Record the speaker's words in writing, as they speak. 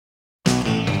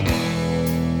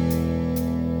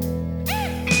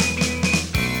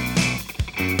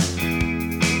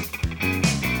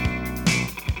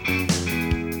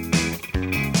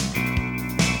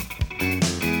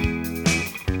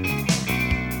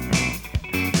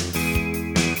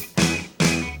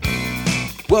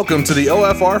Welcome to the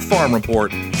OFR Farm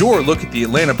Report, your look at the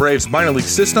Atlanta Braves minor league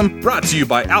system, brought to you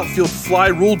by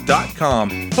OutfieldFlyRule.com,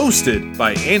 hosted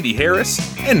by Andy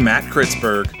Harris and Matt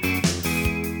Kritzberg.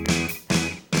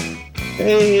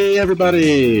 Hey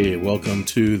everybody, welcome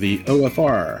to the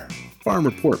OFR Farm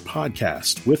Report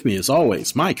podcast. With me as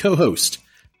always, my co-host,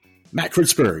 Matt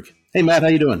Kritzberg. Hey Matt, how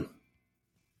you doing?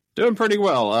 Doing pretty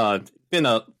well. Been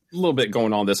a little bit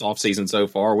going on this offseason so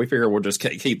far. We figure we'll just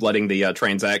keep letting the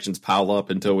transactions pile up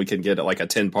until we can get like a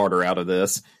 10-parter out of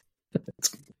this.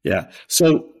 Yeah.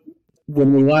 So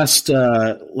when we last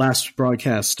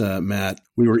broadcast, Matt,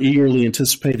 we were eagerly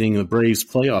anticipating the Braves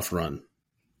playoff run.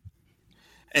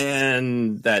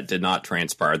 And that did not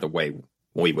transpire the way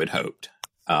we would hoped.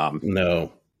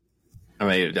 No. I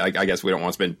mean, I guess we don't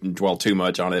want to dwell too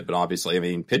much on it, but obviously, I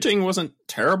mean, pitching wasn't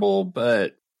terrible,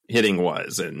 but hitting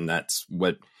was, and that's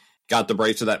what got the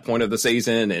Braves to that point of the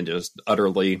season and just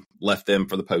utterly left them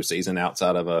for the postseason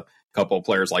outside of a couple of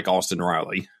players like Austin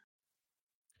Riley.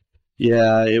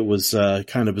 Yeah, it was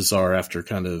kind of bizarre after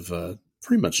kind of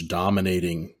pretty much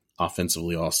dominating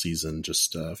offensively all season,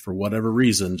 just for whatever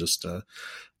reason, just a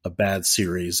bad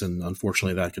series. And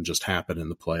unfortunately, that can just happen in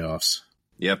the playoffs.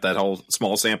 Yep, that whole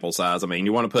small sample size. I mean,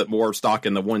 you want to put more stock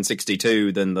in the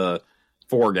 162 than the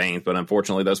 4 games, but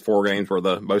unfortunately those 4 games were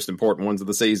the most important ones of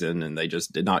the season, and they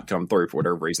just did not come through for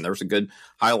whatever reason. There were some good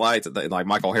highlights, like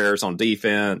Michael Harris on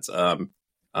defense,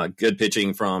 good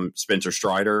pitching from Spencer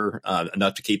Strider,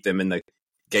 enough to keep them in the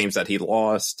games that he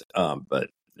lost,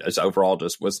 but as overall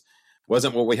just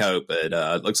wasn't what we hoped. But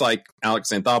it looks like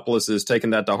Alex Anthopoulos is taking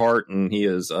that to heart, and he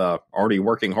is already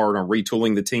working hard on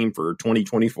retooling the team for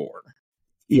 2024.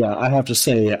 Yeah, I have to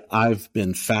say I've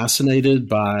been fascinated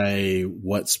by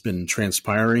what's been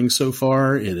transpiring so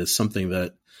far. It is something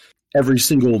that every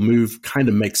single move kind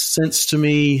of makes sense to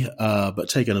me, but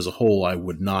taken as a whole, I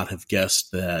would not have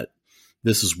guessed that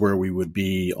this is where we would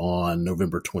be on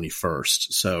November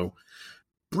 21st. So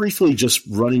briefly just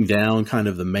running down kind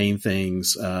of the main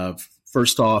things.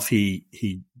 First off, he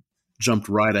jumped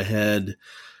right ahead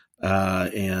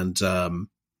and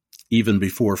even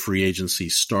before free agency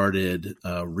started,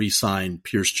 re-signed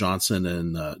Pierce Johnson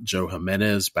and Joe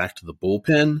Jimenez back to the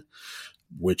bullpen,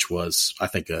 which was, I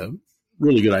think, a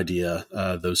really good idea.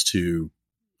 Those two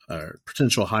are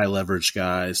potential high-leverage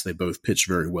guys. They both pitched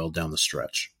very well down the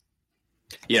stretch.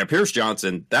 Yeah, Pierce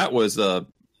Johnson, that was I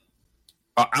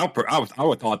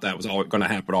would thought that was all going to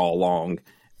happen all along,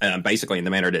 basically in the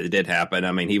manner that it did happen.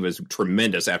 I mean, he was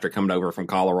tremendous after coming over from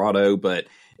Colorado, but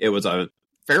it was a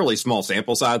fairly small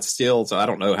sample size still, so I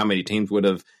don't know how many teams would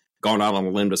have gone out on a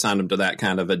limb to sign him to that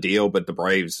kind of a deal, but the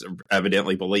Braves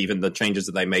evidently believe in the changes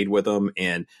that they made with him,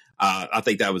 and I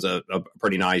think that was a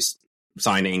pretty nice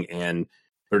signing and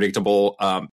predictable.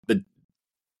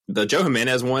 The Joe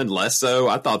Jimenez one, less so.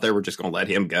 I thought they were just going to let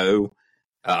him go,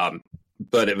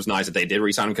 but it was nice that they did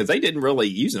re-sign him because they didn't really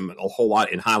use him a whole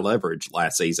lot in high leverage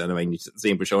last season. I mean, you see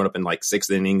him showing up in like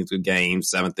 6th innings of games,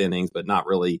 7th innings, but not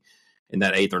really in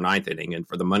that 8th or 9th inning. And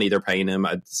for the money they're paying him,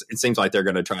 it seems like they're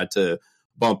going to try to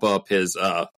bump up his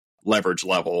leverage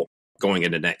level going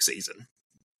into next season.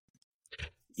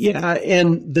 Yeah,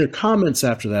 and their comments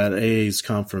after that, AA's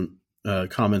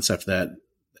comments after that,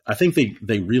 I think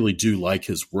they really do like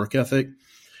his work ethic.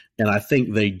 And I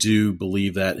think they do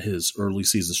believe that his early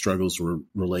season struggles were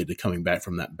related to coming back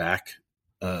from that back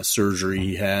surgery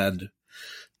he had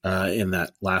in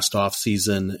that last off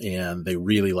season, and they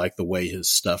really like the way his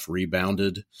stuff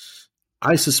rebounded.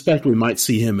 I suspect we might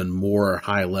see him in more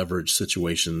high leverage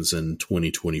situations in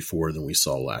 2024 than we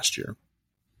saw last year.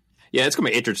 Yeah, it's going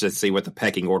to be interesting to see what the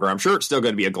pecking order. I'm sure it's still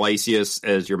going to be Iglesias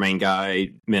as your main guy,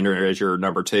 Minter as your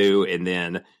number 2, and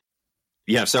then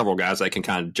you have several guys that can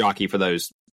kind of jockey for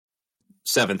those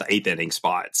 7th, 8th inning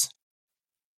spots.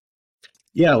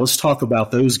 Yeah, let's talk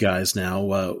about those guys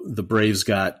now. The Braves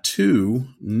got 2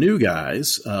 new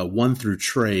guys, one through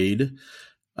trade.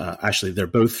 Actually, they're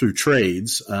both through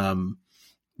trades.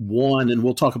 One, and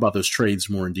we'll talk about those trades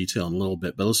more in detail in a little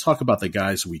bit, but let's talk about the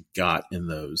guys we got in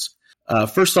those.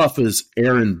 First off is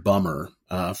Aaron Bummer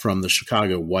from the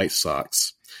Chicago White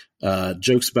Sox.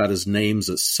 Jokes about his names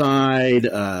aside,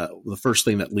 the first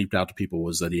thing that leaped out to people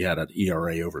was that he had an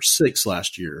ERA over 6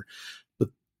 last year. But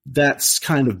that's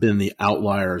kind of been the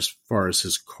outlier as far as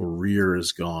his career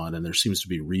has gone, and there seems to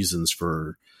be reasons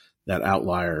for that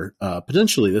outlier.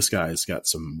 Potentially, this guy's got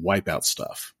some wipeout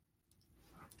stuff.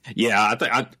 Yeah,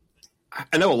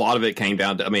 I know a lot of it came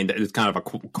down to, I mean, it's kind of a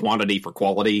quantity for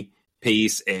quality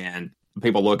piece, and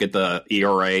people look at the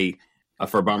ERA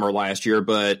for Bummer last year,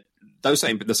 but the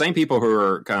same people who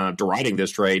are kind of deriding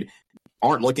this trade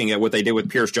aren't looking at what they did with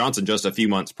Pierce Johnson just a few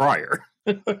months prior.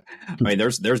 I mean,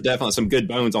 there's definitely some good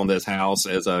bones on this house,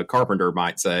 as a carpenter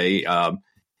might say.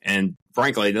 And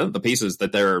frankly, the pieces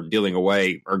that they're dealing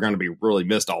away are going to be really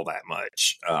missed all that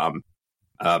much.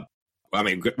 I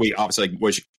mean, we obviously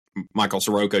wish Michael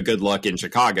Soroka good luck in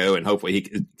Chicago, and hopefully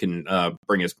he can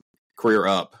bring his career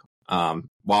up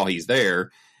while he's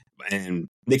there. And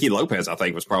Nicky Lopez, I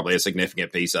think, was probably a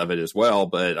significant piece of it as well.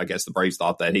 But I guess the Braves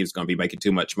thought that he was going to be making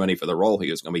too much money for the role he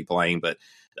was going to be playing. But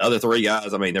the other three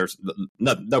guys, I mean, there's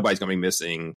nobody's going to be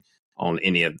missing on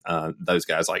any of those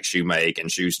guys like Shoemake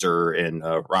and Schuster and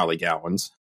Riley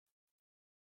Gowans.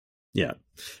 Yeah.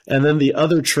 And then the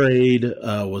other trade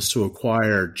was to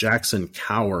acquire Jackson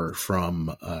Kowar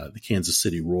from the Kansas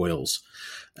City Royals.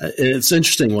 It's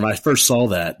interesting. When I first saw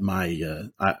that,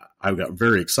 I got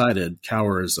very excited.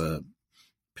 Kowar is a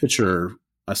pitcher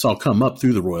I saw come up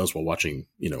through the Royals while watching,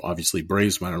 obviously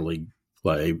Braves minor league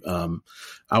play.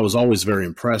 I was always very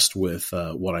impressed with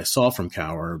what I saw from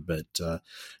Kowar, but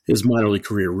his minor league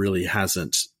career really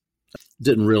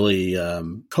didn't really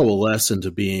coalesce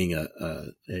into being a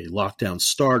lockdown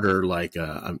starter like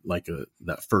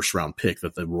that first round pick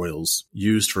that the Royals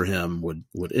used for him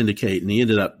would indicate. And he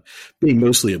ended up being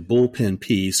mostly a bullpen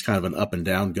piece, kind of an up and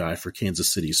down guy for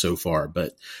Kansas City so far.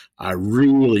 But I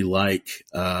really like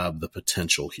the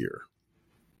potential here.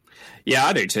 Yeah,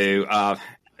 I do too.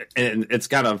 And it's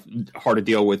kind of hard to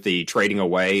deal with the trading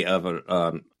away of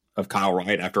Kyle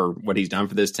Wright after what he's done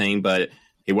for this team, but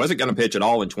he wasn't going to pitch at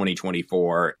all in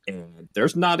 2024, and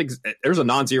there's a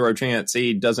non-zero chance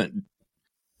he doesn't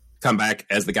come back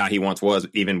as the guy he once was,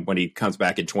 even when he comes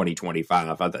back in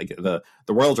 2025. I think the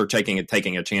Royals are taking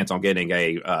a chance on getting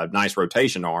a nice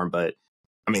rotation arm, but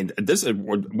I mean, this is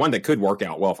one that could work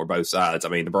out well for both sides. I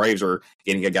mean, the Braves are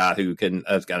getting a guy who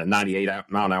has got a 98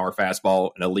 mile an hour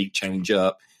fastball, an elite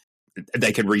changeup.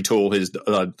 They could retool his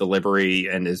delivery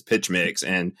and his pitch mix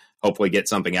and hopefully get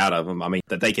something out of him. I mean,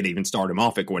 that they could even start him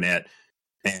off at Gwinnett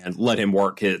and let him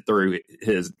work through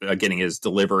his getting his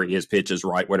delivery, his pitches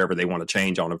right, whatever they want to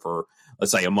change on him for,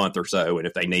 let's say, a month or so. And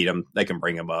if they need him, they can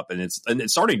bring him up. And it's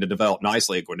starting to develop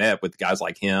nicely at Gwinnett with guys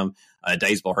like him,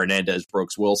 Daysbel Hernandez,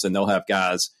 Brooks Wilson. They'll have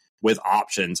guys with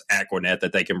options at Gwinnett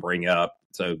that they can bring up.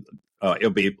 So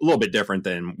it'll be a little bit different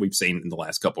than we've seen in the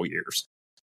last couple of years.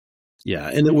 Yeah,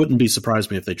 and it wouldn't be surprised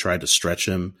me if they tried to stretch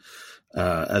him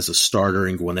as a starter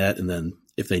in Gwinnett, and then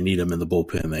if they need him in the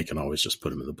bullpen, they can always just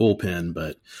put him in the bullpen.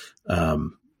 But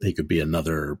he could be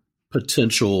another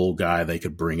potential guy they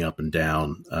could bring up and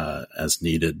down as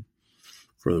needed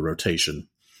for the rotation.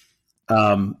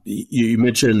 You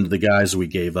mentioned the guys we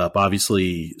gave up.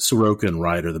 Obviously, Soroka and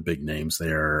Wright are the big names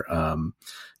there,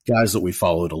 guys that we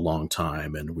followed a long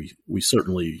time, and we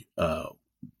certainly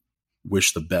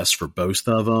wish the best for both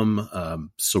of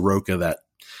them. Soroka,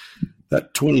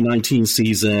 that 2019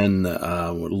 season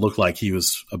looked like he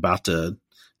was about to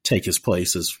take his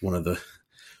place as one of the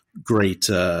great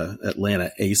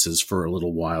Atlanta aces for a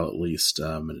little while at least,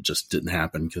 and it just didn't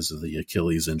happen because of the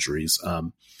Achilles injuries.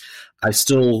 I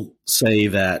still say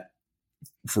that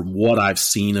from what I've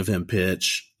seen of him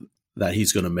pitch, that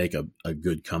he's going to make a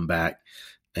good comeback,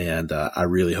 and I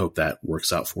really hope that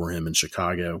works out for him in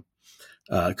Chicago.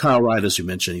 Kyle Wright, as you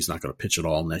mentioned, he's not going to pitch at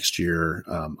all next year.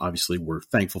 Obviously, we're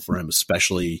thankful for him,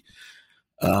 especially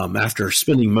after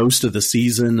spending most of the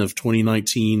season of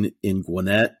 2019 in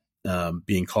Gwinnett,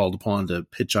 being called upon to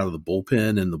pitch out of the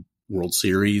bullpen in the World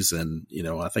Series. And,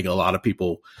 I think a lot of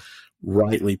people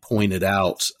rightly pointed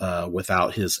out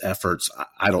without his efforts,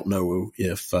 I don't know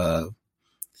if, the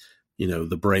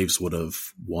Braves would have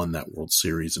won that World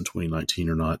Series in 2019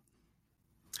 or not.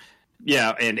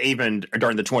 Yeah, and even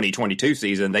during the 2022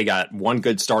 season, they got one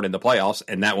good start in the playoffs,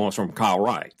 and that one was from Kyle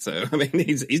Wright. So, I mean,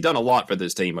 he's done a lot for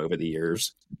this team over the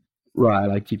years. Right.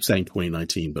 I keep saying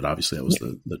 2019, but obviously that was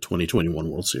the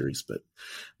 2021 World Series. But,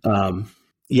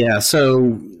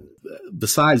 so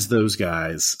besides those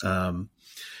guys,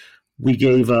 we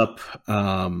gave up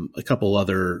a couple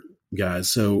other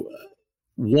guys. So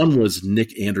one was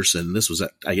Nick Anderson. This was,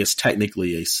 I guess,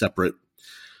 technically a separate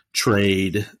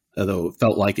trade, although it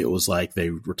felt like it was like they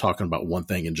were talking about one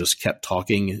thing and just kept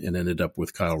talking and ended up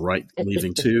with Kyle Wright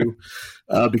leaving too,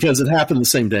 because it happened the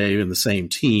same day in the same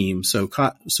team. So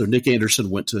Nick Anderson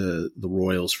went to the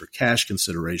Royals for cash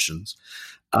considerations.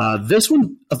 This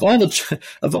one of all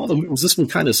the moves, this one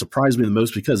kind of surprised me the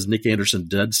most because Nick Anderson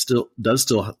does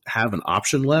still have an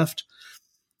option left.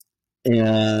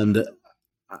 And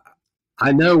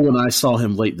I know when I saw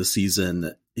him late in the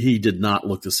season, he did not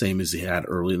look the same as he had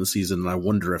early in the season, and I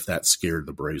wonder if that scared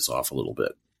the Braves off a little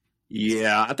bit.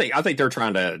 Yeah, I think they're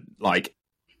trying to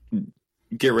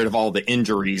get rid of all the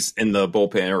injuries in the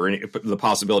bullpen or the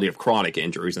possibility of chronic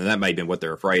injuries. And that may have been what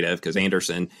they're afraid of because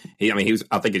Anderson, I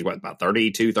think he's about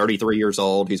 32, 33 years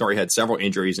old. He's already had several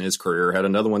injuries in his career, had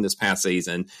another one this past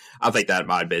season. I think that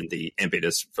might have been the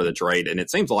impetus for the trade. And it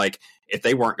seems like if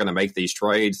they weren't going to make these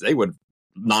trades, they would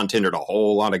non-tendered a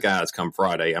whole lot of guys come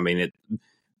Friday. I mean,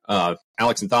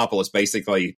 Alex Anthopoulos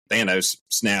basically, Thanos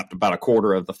snapped about a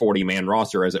quarter of the 40-man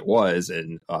roster as it was.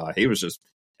 And he was just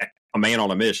a man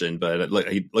on a mission, but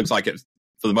he looks like it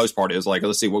for the most part. It was like,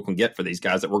 let's see what we can get for these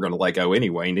guys that we're going to let go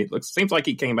anyway. And it seems like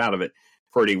he came out of it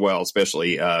pretty well,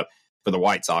 especially for the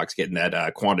White Sox getting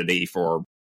that quantity for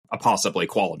a possibly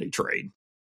quality trade.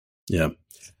 Yeah.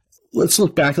 Let's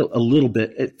look back a little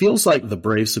bit. It feels like the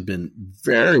Braves have been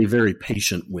very, very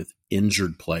patient with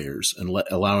injured players and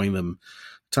allowing them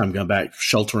time to come back,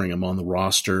 sheltering them on the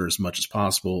roster as much as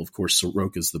possible. Of course,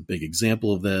 Soroka's the big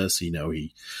example of this. He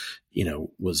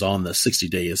was on the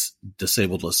 60-day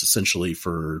disabled list essentially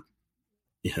for,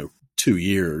 2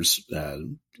 years.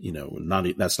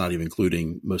 That's not even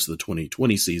including most of the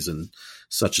 2020 season,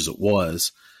 such as it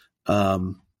was.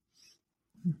 Other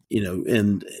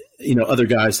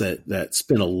guys that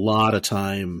spend a lot of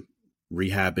time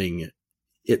rehabbing.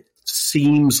 It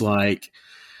seems like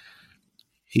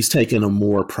he's taken a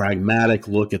more pragmatic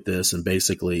look at this, and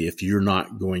basically, if you're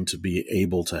not going to be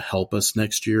able to help us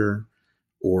next year,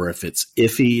 or if it's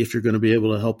iffy if you're going to be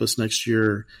able to help us next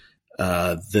year,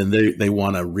 then they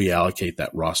want to reallocate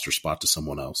that roster spot to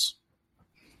someone else.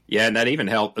 Yeah, and that even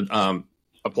helped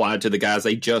applied to the guys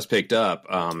they just picked up,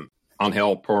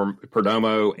 Angel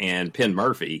Perdomo and Penn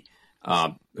Murphy,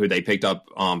 who they picked up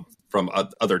from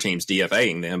other teams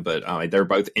DFAing them, but they're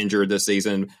both injured this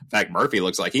season. In fact, Murphy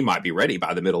looks like he might be ready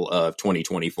by the middle of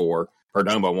 2024.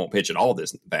 Perdomo won't pitch at all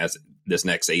this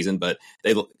next season, but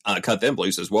they cut them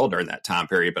loose as well during that time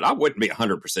period. But I wouldn't be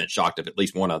 100% shocked if at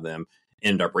least one of them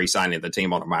end up re-signing the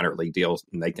team on a minor league deal,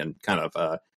 and they can kind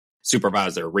of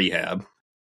supervise their rehab.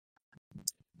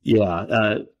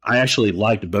 Yeah, I actually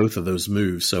liked both of those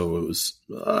moves, so it was,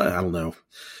 I don't know.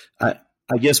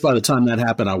 I guess by the time that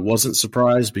happened, I wasn't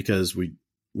surprised because we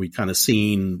kind of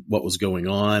seen what was going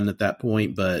on at that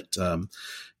point. But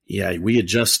we had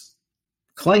just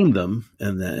claimed them,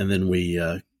 and then we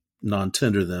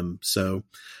non-tender them. So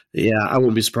yeah, I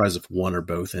wouldn't be surprised if one or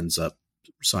both ends up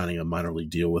signing a minor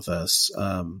league deal with us.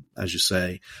 As you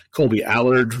say, Colby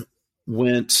Allard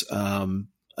went,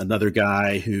 another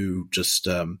guy who just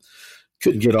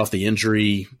couldn't get off the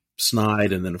injury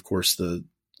snide, and then of course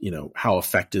how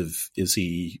effective is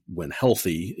he when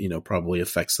healthy, probably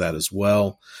affects that as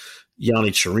well. Yanni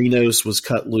Chirinos was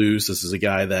cut loose. This is a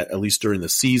guy that, at least during the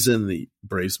season, the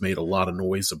Braves made a lot of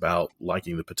noise about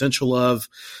liking the potential of.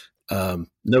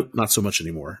 Nope, not so much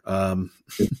anymore.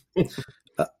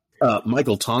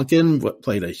 Michael Tonkin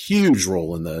played a huge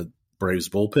role in the Braves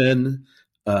bullpen,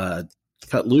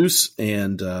 cut loose,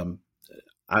 and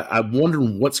I'm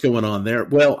wondering what's going on there.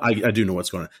 Well, I do know what's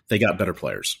going on. They got better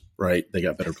players, right? They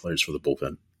got better players for the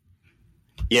bullpen.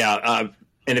 Yeah,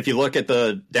 and if you look at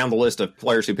down the list of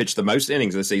players who pitched the most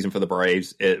innings this season for the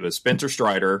Braves, it was Spencer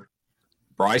Strider,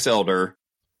 Bryce Elder,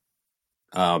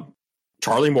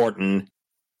 Charlie Morton,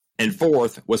 and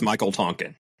fourth was Michael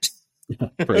Tonkin.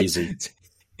 Crazy.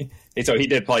 And so he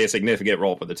did play a significant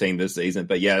role for the team this season.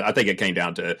 But yeah, I think it came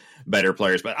down to better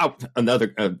players. But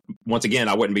once again,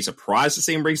 I wouldn't be surprised to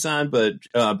see him re-sign. But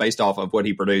based off of what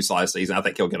he produced last season, I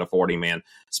think he'll get a 40-man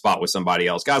spot with somebody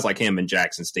else. Guys like him and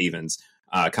Jackson Stevens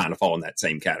kind of fall in that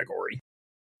same category.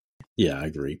 Yeah, I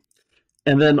agree.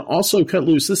 And then also cut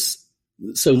loose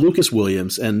so Lucas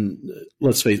Williams, and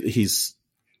let's face it, he's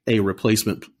a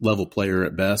replacement level player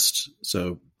at best,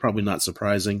 so probably not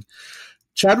surprising.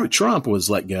 Chadwick Trump was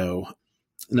let go.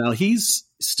 Now, he's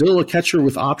still a catcher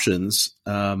with options.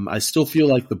 I still feel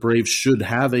like the Braves should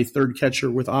have a third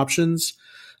catcher with options.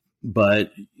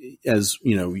 But as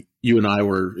you and I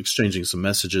were exchanging some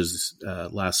messages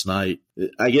last night,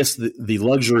 I guess the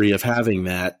luxury of having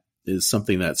that is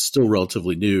something that's still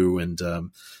relatively new. And,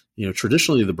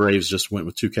 traditionally the Braves just went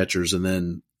with two catchers and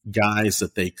then guys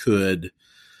that they could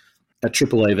at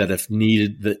AAA that if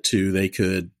needed they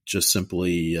could just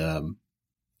simply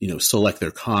select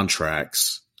their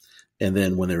contracts, and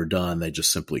then when they were done, they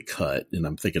just simply cut. And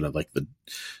I'm thinking of like the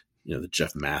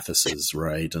Jeff Mathises,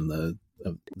 right, and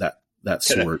that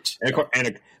sort.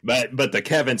 But the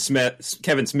Kevin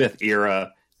Smith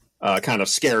era kind of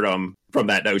scared them from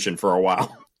that notion for a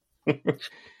while.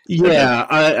 Yeah,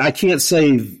 I can't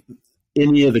say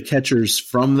any of the catchers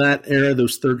from that era,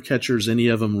 those third catchers, any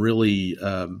of them really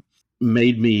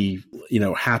made me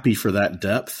happy for that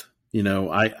depth.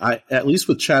 I at least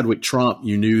with Chadwick Trump,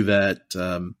 you knew that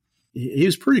he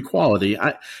was pretty quality.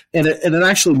 And it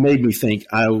actually made me think.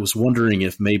 I was wondering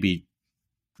if maybe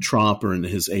Trump and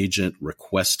his agent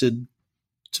requested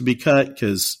to be cut,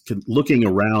 because looking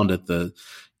around at the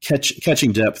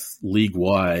catching depth league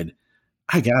wide,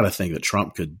 I got to think that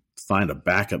Trump could find a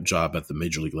backup job at the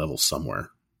major league level somewhere.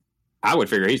 I would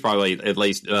figure he's probably at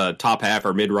least top half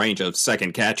or mid range of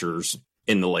second catchers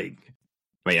in the league.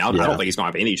 I mean, I don't think he's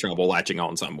going to have any trouble latching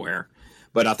on somewhere.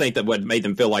 But I think that what made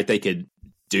them feel like they could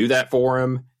do that for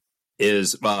him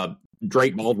is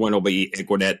Drake Baldwin will be at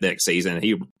Gwinnett next season.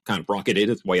 He kind of rocketed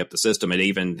his way up the system and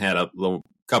even had a little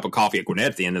cup of coffee at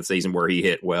Gwinnett at the end of the season where he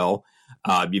hit well.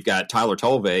 You've got Tyler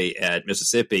Tolvay at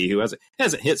Mississippi, who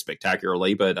hasn't hit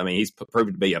spectacularly, but I mean, he's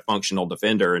proven to be a functional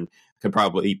defender and could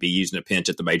probably be using a pinch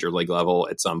at the major league level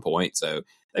at some point. So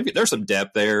there's some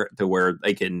depth there to where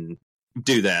they can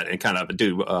do that and kind of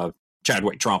do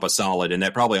Chadwick Trump a solid, and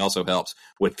that probably also helps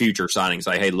with future signings.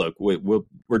 Like, hey, look, we're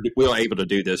able to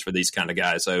do this for these kind of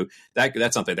guys, so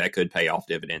that's something that could pay off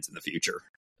dividends in the future.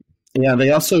 Yeah,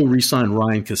 they also re-signed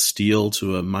Ryan Castile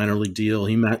to a minor league deal.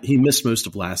 He missed most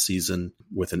of last season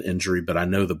with an injury, but I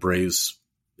know the Braves,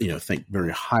 think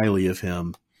very highly of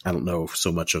him. I don't know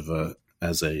so much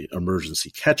as a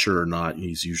emergency catcher or not.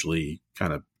 He's usually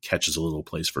kind of catches a little,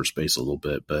 plays first base a little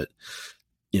bit, but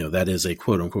that is a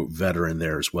quote unquote veteran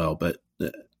there as well. But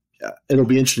it'll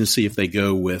be interesting to see if they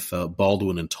go with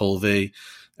Baldwin and Tolvay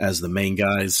as the main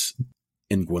guys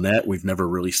in Gwinnett. We've never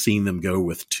really seen them go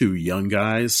with two young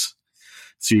guys.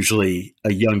 It's usually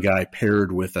a young guy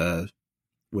paired with a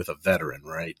veteran,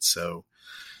 right? So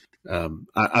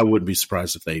I wouldn't be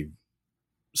surprised if they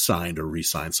signed or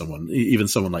re-signed someone, even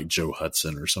someone like Joe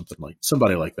Hudson or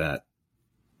somebody like that.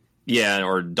 Yeah,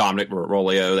 or Dominic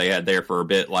Rolio they had there for a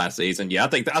bit last season. Yeah, I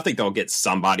think they'll get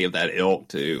somebody of that ilk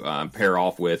to pair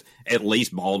off with at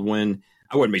least Baldwin.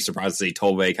 I wouldn't be surprised to see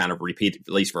Tolvay kind of repeat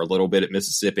at least for a little bit at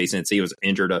Mississippi, since he was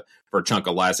injured for a chunk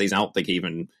of last season. I don't think he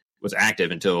even was active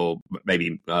until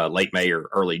maybe late May or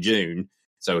early June,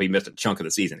 so he missed a chunk of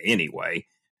the season anyway.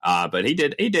 But he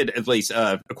did at least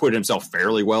acquit himself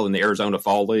fairly well in the Arizona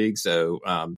Fall League. So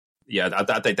I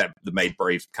think that the made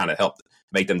Braves kind of helped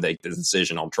make them make the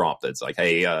decision on Trump. That's like,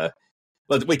 hey,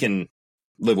 we can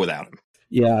live without him.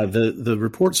 Yeah, the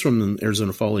reports from the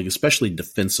Arizona Fall League, especially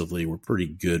defensively, were pretty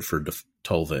good for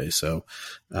Tolvay. So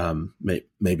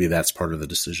maybe that's part of the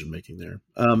decision making there.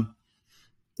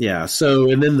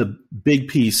 So, and then the big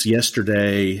piece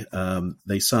yesterday,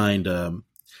 they signed a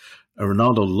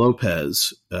Ronaldo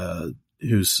Lopez,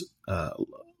 who's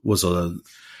was a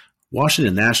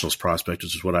Washington Nationals prospect,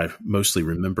 which is what I mostly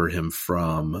remember him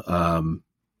from.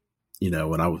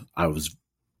 When I was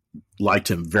liked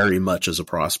him very much as a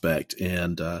prospect,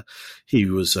 and he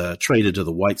was traded to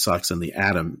the White Sox in the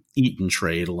Adam Eaton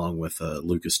trade, along with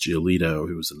Lucas Giolito,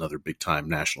 who was another big time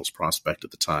Nationals prospect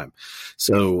at the time.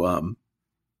 So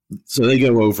they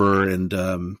go over, and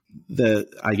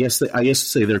I guess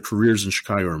say their careers in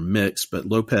Chicago are mixed, but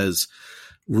Lopez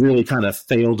really kind of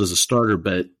failed as a starter,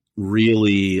 but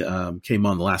really came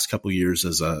on the last couple of years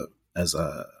as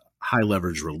a high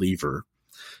leverage reliever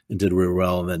and did really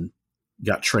well, and then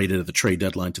got traded at the trade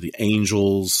deadline to the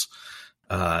Angels,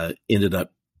 ended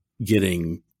up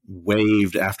getting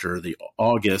waived after the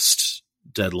August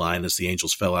deadline as the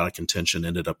Angels fell out of contention,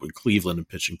 ended up in Cleveland and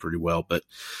pitching pretty well. But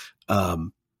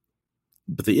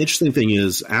the interesting thing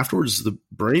is, afterwards, the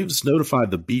Braves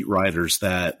notified the beat writers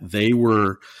that they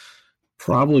were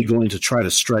probably going to try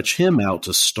to stretch him out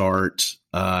to start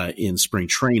in spring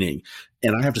training.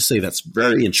 And I have to say that's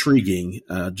very intriguing,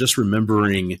 just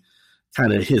remembering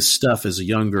kind of his stuff as a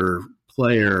younger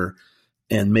player,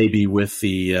 and maybe with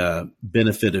the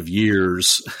benefit of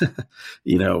years,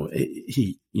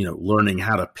 learning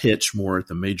how to pitch more at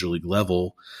the major league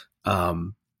level.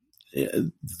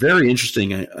 Very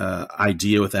interesting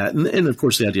idea with that. And of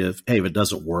course the idea of, hey, if it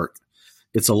doesn't work,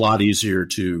 it's a lot easier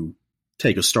to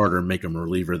take a starter and make him a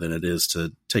reliever than it is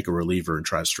to take a reliever and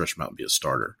try to stretch him out and be a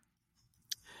starter.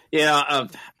 Yeah,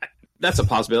 that's a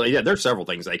possibility. Yeah, there's several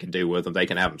things they can do with him. They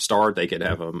can have him start. They could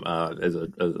have him as a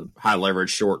high leverage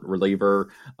short reliever.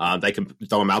 They can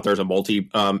throw him out there as a multi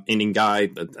inning guy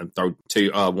and throw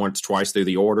once, twice through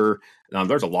the order.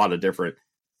 There's a lot of different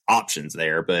options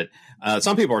there, but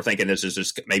some people are thinking this is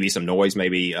just maybe some noise.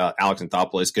 Maybe Alex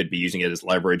Anthopoulos could be using it as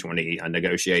leverage when he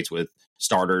negotiates with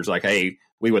starters. Like, hey,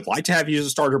 we would like to have you as a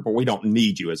starter, but we don't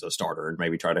need you as a starter, and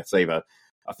maybe try to save a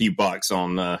few bucks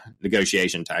on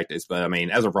negotiation tactics. But I mean,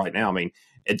 as of right now, like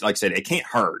I said, it can't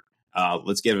hurt.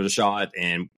 Let's give it a shot.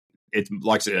 And it's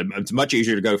like I said, it's much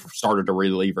easier to go from starter to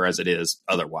reliever as it is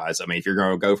otherwise. I mean, if you're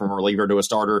going to go from a reliever to a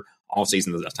starter, all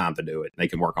season is the time to do it. They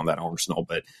can work on that arsenal.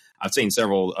 But I've seen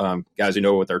several guys who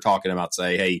know what they're talking about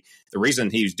say, hey, the reason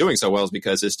he's doing so well is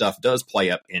because his stuff does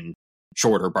play up in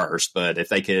shorter bursts. But if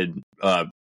they could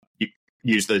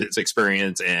use his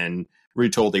experience and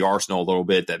retool the arsenal a little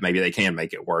bit, that maybe they can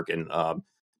make it work in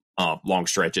long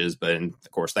stretches. But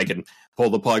of course, they can pull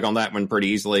the plug on that one pretty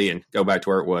easily and go back to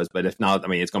where it was. But if not, I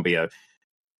mean, it's going to be a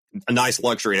nice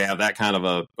luxury to have that kind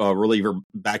of a reliever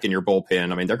back in your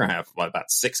bullpen. I mean, they're going to have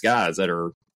about 6 guys that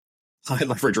are high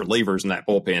leverage relievers in that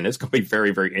bullpen. It's going to be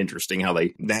very, very interesting how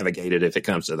they navigate it if it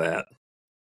comes to that.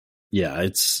 Yeah,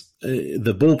 it's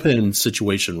the bullpen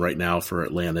situation right now for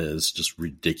Atlanta is just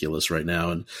ridiculous right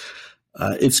now. And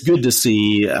it's good to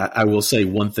see. I will say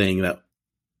one thing that,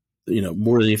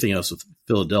 more than anything else with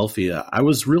Philadelphia, I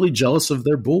was really jealous of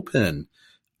their bullpen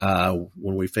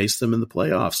when we faced them in the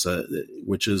playoffs,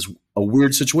 which is a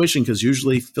weird situation because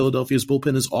usually Philadelphia's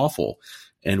bullpen is awful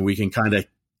and we can kind of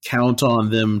count on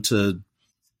them to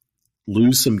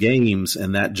lose some games,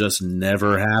 and that just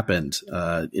never happened.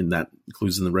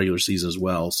 Includes in the regular season as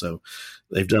well. So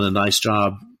they've done a nice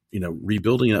job,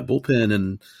 rebuilding that bullpen,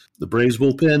 and the Braves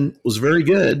bullpen was very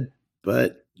good,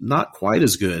 but not quite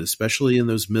as good, especially in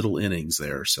those middle innings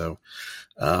there. So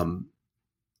I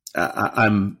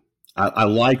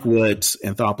like what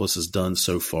Anthopoulos has done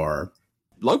so far.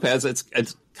 Lopez, it's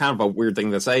kind of a weird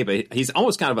thing to say, but he's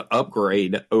almost kind of an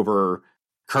upgrade over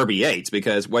Kirby Yates,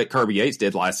 because what Kirby Yates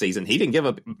did last season, he didn't give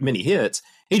up many hits.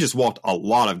 He just walked a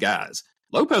lot of guys.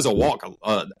 Lopez will walk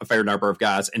a fair number of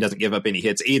guys and doesn't give up any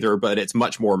hits either, but it's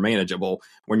much more manageable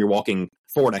when you're walking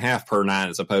 4.5 per 9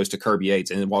 as opposed to Kirby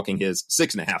Yates and walking his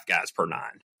 6.5 guys per 9.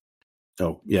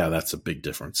 Oh, yeah, that's a big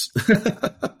difference.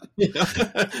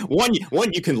 One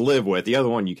you can live with, the other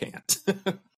one you can't.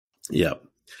 Yeah.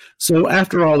 So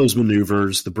after all those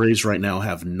maneuvers, the Braves right now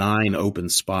have 9 open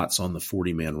spots on the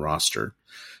 40-man roster.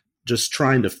 Just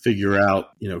trying to figure out,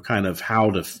 kind of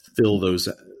how to fill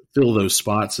those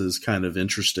spots is kind of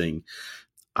interesting.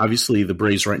 Obviously, the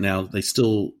Braves right now, they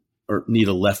still need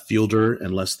a left fielder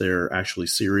unless they're actually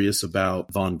serious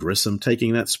about Vaughn Grissom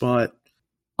taking that spot.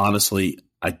 Honestly,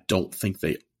 I don't think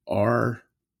they are,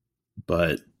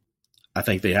 but I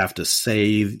think they have to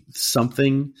say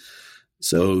something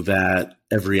so that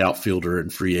every outfielder in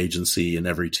free agency and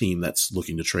every team that's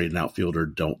looking to trade an outfielder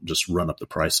don't just run up the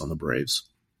price on the Braves.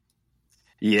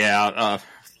 Yeah,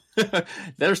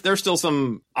 there's still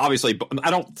some, obviously,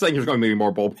 I don't think there's going to be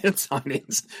more bullpen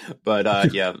signings, but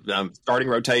starting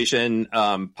rotation,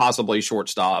 possibly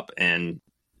shortstop, and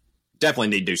definitely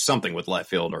need to do something with left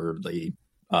field or the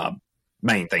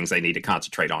main things they need to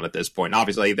concentrate on at this point.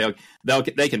 Obviously,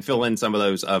 they can fill in some of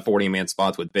those 40-man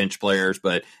spots with bench players,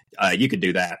 but you could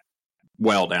do that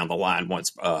well down the line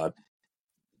once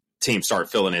teams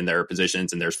start filling in their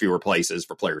positions and there's fewer places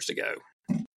for players to go.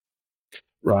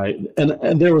 Right,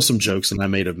 and there were some jokes, and I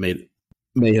may have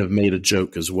made a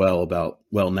joke as well about,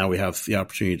 well, now we have the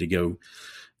opportunity to go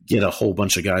get a whole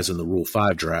bunch of guys in the Rule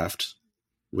 5 draft,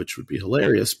 which would be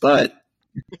hilarious. But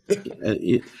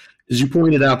as you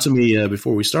pointed out to me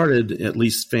before we started, at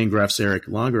least Fangraphs' Eric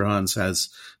Langerhans has,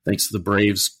 thanks to the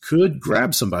Braves, could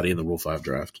grab somebody in the Rule 5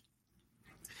 draft.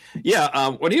 Yeah,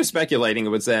 what he was speculating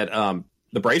was that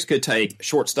the Braves could take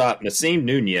shortstop Nasim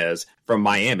Nunez from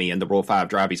Miami in the Rule 5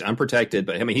 draft. He's unprotected,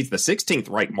 but I mean, he's the 16th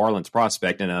ranked Marlins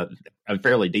prospect in a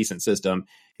fairly decent system.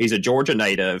 He's a Georgia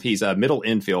native. He's a middle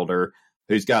infielder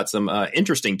who's got some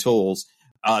interesting tools.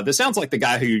 This sounds like the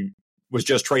guy who was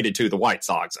just traded to the White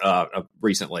Sox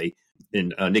recently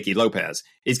in Nicky Lopez.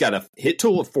 He's got a hit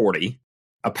tool of 40,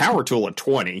 a power tool of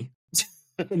 20.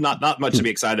 not much to be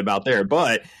excited about there,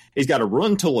 but he's got a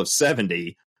run tool of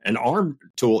 70, an arm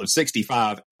tool of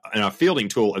 65, and a fielding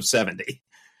tool of 70.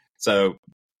 So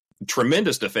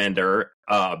tremendous defender.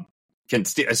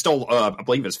 Stole, I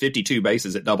believe, it's 52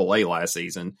 bases at Double-A last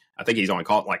season. I think he's only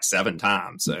caught like 7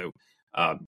 times. So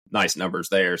nice numbers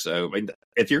there. So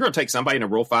if you're going to take somebody in a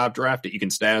Rule 5 draft that you can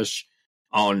stash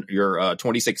on your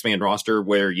 26-man roster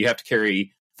where you have to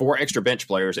carry 4 extra bench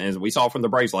players, and as we saw from the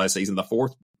Braves last season, the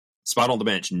 4th spot on the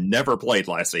bench never played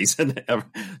last season.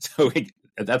 So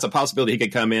that's a possibility. He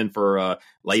could come in for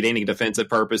late inning defensive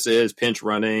purposes, pinch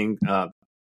running.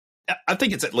 I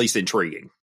think it's at least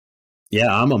intriguing.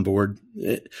 Yeah, I'm on board.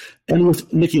 And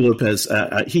with Nicky Lopez,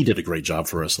 he did a great job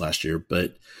for us last year,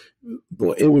 but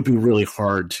boy, it would be really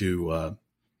hard to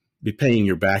be paying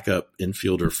your backup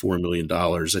infielder $4 million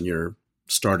and your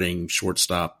starting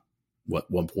shortstop,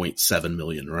 $1.7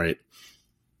 million, right?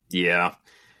 Yeah.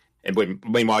 And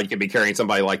meanwhile, you can be carrying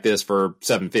somebody like this for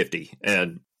 $750,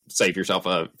 and save yourself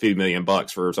a few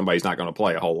 $1,000,000 for somebody who's not going to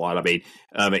play a whole lot. I mean,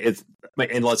 it's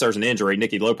unless there's an injury,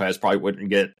 Nicky Lopez probably wouldn't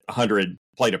get 100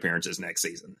 plate appearances next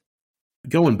season.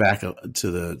 Going back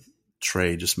to the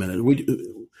trade just a minute,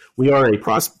 we are a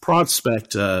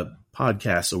prospect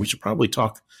podcast, so we should probably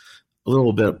talk a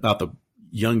little bit about the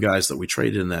young guys that we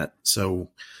traded in that. So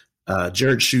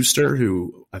Jared Schuster,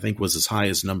 who I think was as high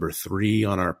as number 3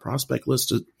 on our prospect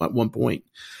list at one point,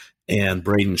 and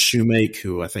Braden Shoemake,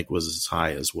 who I think was as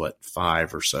high as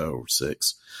 5 or so, or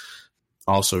 6,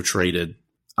 also traded.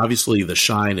 Obviously, the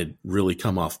shine had really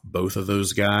come off both of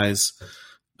those guys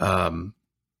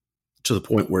to the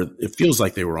point where it feels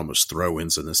like they were almost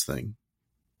throw-ins in this thing.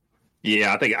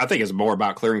 Yeah, I think it's more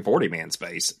about clearing 40-man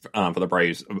space for the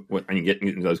Braves when you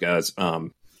get those guys.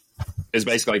 It's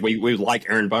basically we like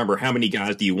Aaron Bummer. How many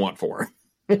guys do you want for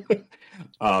him?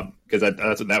 Because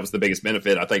that was the biggest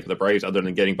benefit, I think, for the Braves, other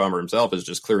than getting Bummer himself, is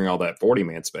just clearing all that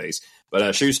 40-man space.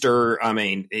 But Schuster, I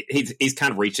mean, he's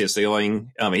kind of reached his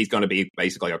ceiling. He's going to be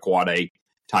basically a quad A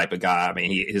type of guy. I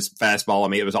mean, his fastball, I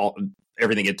mean, it was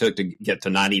everything it took to get to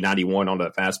 90, 91 on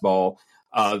that fastball.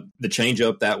 The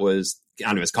changeup, that was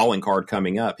kind of his calling card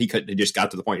coming up. He just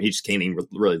got to the point he just can't even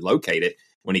really locate it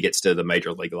when he gets to the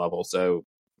major league level. So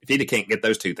if he can't get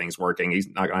those two things working, he's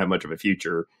not going to have much of a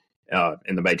future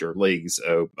in the major leagues.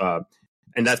 So,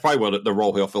 and that's probably what the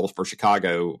role he'll fill for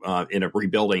Chicago in a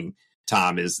rebuilding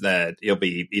time, is that he'll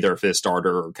be either a fifth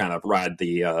starter or kind of ride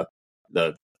the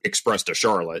express to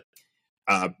Charlotte.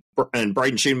 And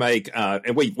Braden Shoemake,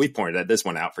 and we pointed this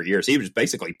one out for years. He was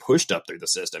basically pushed up through the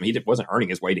system. He wasn't earning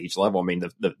his way to each level. I mean,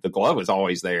 the glove was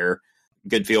always there,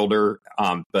 good fielder,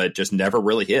 but just never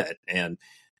really hit. And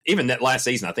even that last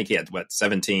season, I think he had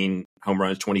 17 home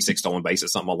runs, 26 stolen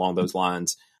bases, something along those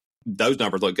lines. Those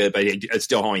numbers look good, but he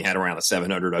still only had around a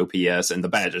 700 OPS, and the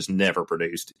bat just never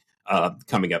produced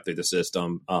coming up through the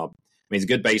system. I mean, he's a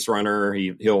good base runner.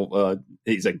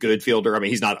 He's a good fielder. I mean,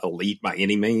 he's not elite by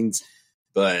any means,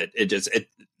 but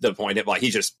the point of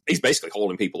he's basically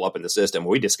holding people up in the system.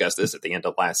 We discussed this at the end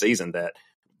of last season, that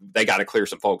they got to clear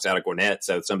some folks out of Gwinnett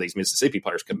so some of these Mississippi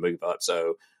players could move up.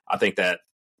 So I think that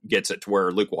gets it to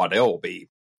where Luke Waddell will be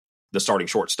the starting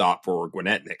shortstop for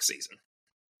Gwinnett next season.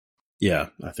 Yeah,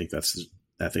 I think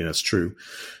that's true.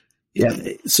 Yeah,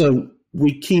 so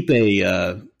we keep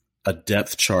a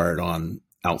depth chart on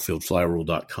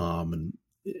outfieldflyrule.com, and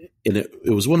it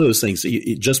was one of those things.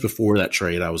 Just before that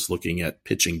trade, I was looking at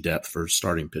pitching depth for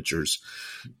starting pitchers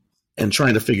and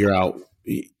trying to figure out,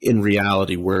 in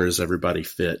reality, where is everybody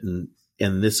fit, and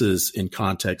this is in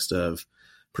context of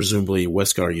presumably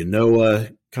Huáscar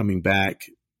Ynoa coming back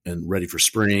and ready for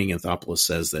spring. Anthopoulos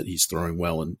says that he's throwing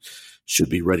well and should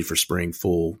be ready for spring at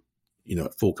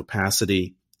full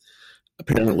capacity.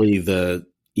 Apparently the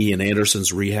Ian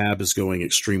Anderson's rehab is going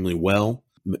extremely well.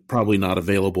 Probably not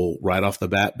available right off the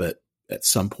bat, but at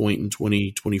some point in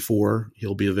 2024,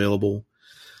 he'll be available.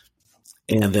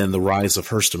 And then the rise of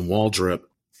Hurston Waldrop.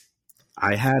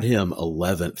 I had him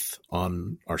 11th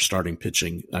on our starting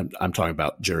pitching. I'm talking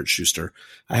about Jared Schuster.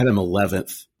 I had him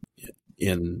 11th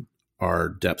in our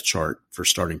depth chart for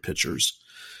starting pitchers,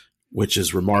 which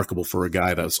is remarkable for a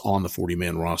guy that's on the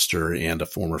 40-man roster and a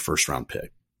former first-round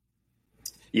pick.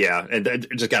 Yeah, and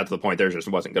it just got to the point there just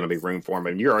wasn't going to be room for him.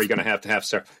 And you're already going to have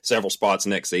several spots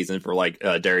next season for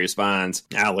Darius Vines,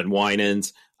 Alan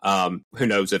Winans. Who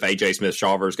knows if A.J.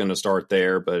 Smith-Shawver is going to start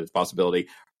there, but it's a possibility.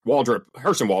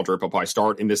 Hurston Waldrop will probably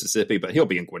start in Mississippi, but he'll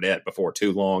be in Gwinnett before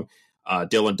too long.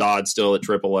 Dylan Dodd still at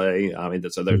AAA. I mean,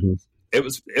 so it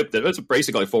was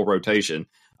basically a full rotation.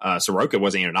 Soroka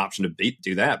wasn't even an option to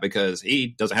do that because he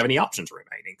doesn't have any options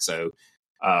remaining. So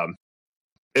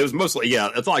it was mostly,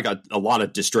 it's like a lot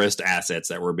of distressed assets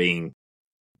that were being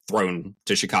thrown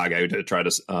to Chicago to try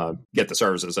to get the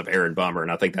services of Aaron Bummer.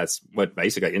 And I think that's what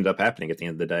basically ended up happening at the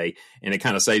end of the day. And it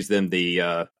kind of saves them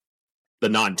the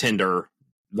non-tender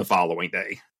the following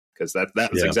day, because that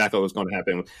was exactly what was going to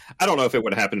happen. I don't know if it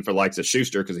would have happened for likes of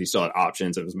Schuster because he still had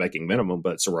options and was making minimum,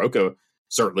 but Soroka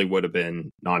certainly would have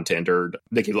been non-tendered.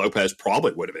 Nicky Lopez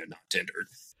probably would have been non-tendered.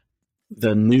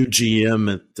 The new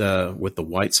GM with the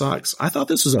White Sox, I thought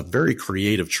this was a very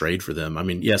creative trade for them. I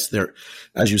mean, yes, they're,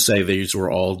 as you say, these were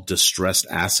all distressed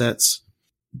assets,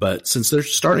 but since they're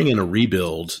starting in a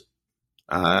rebuild,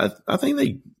 I think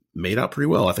they made out pretty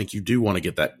well. I think you do want to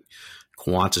get that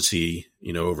quantity,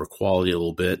 over quality a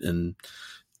little bit. And,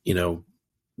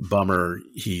 Bummer,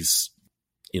 he's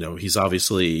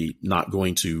obviously not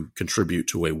going to contribute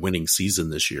to a winning season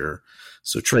this year.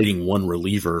 So trading one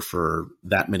reliever for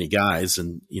that many guys,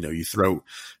 and, you throw,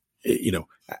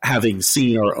 having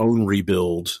seen our own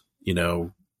rebuild,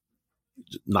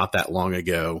 not that long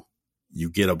ago, you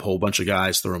get a whole bunch of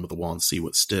guys, throw them at the wall and see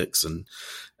what sticks. And,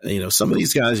 some of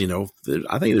these guys,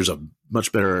 I think there's a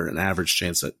much better an average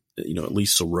chance that, at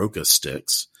least Soroka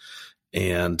sticks.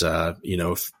 And,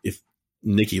 if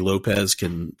Nicky Lopez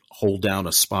can hold down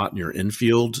a spot in your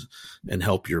infield and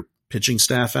help your pitching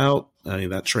staff out, I mean,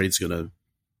 that trade's going to,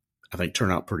 I think,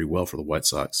 turn out pretty well for the White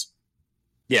Sox.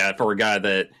 Yeah, for a guy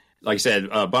that, like I said,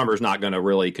 Bummer's not going to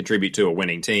really contribute to a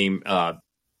winning team.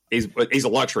 He's a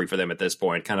luxury for them at this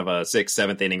point, kind of a 6th,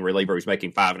 7th inning reliever who's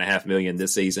making $5.5 million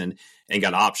this season and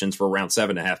got options for around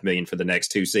 $7.5 million for the next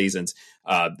 2 seasons.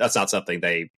 That's not something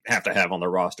they have to have on their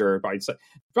roster.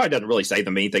 Probably doesn't really say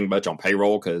the main thing much on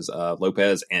payroll because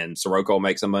Lopez and Soroka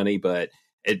make some money, but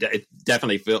it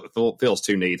definitely fills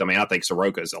 2 needs. I mean, I think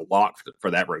Soroka is a lock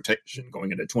for that rotation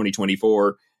going into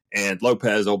 2024, and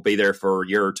Lopez will be there for a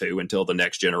year or 2 until the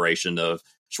next generation of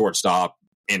shortstop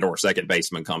and or second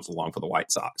baseman comes along for the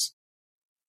White Sox.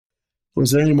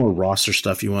 Was there any more roster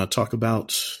stuff you want to talk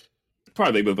about?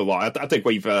 Probably move along. I think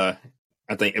we've. I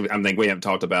think we haven't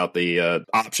talked about the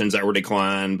options that were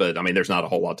declined, but I mean, there's not a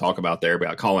whole lot to talk about there.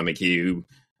 About Colin McHugh,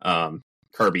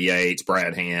 Kirby Yates,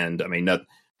 Brad Hand. I mean,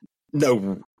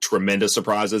 no tremendous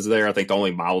surprises there. I think the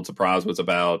only mild surprise was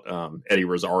about Eddie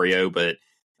Rosario, but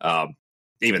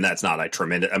even that's not a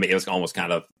tremendous. I mean, it was almost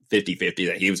kind of 50-50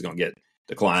 that he was going to get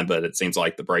decline, but it seems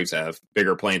like the Braves have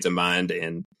bigger plans in mind,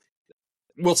 and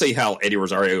we'll see how Eddie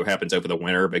Rosario happens over the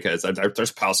winter because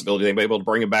there's a possibility they may be able to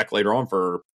bring him back later on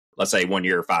for, let's say, 1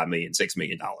 year, $5 million, $6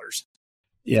 million.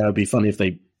 Yeah, it'd be funny if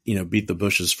they, beat the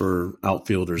bushes for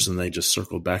outfilders and they just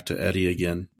circled back to Eddie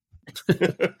again.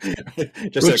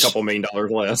 Just a couple $1 million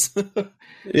less.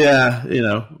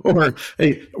 Yeah, or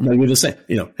hey, maybe the same,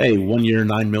 hey, 1 year,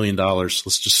 $9 million.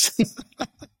 Let's just,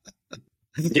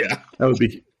 yeah, that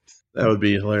would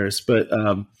be hilarious, but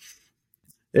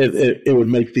it would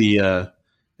make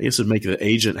I guess it'd make the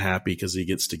agent happy because he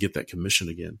gets to get that commission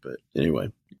again. But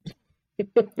anyway,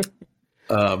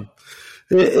 I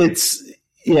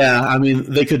mean,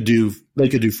 they could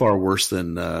do far worse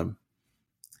than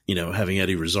having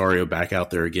Eddie Rosario back out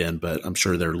there again. But I'm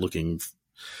sure they're looking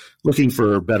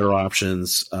for better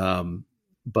options.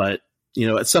 But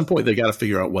at some point they got to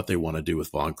figure out what they want to do with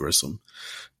Vaughn Grissom.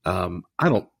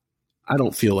 I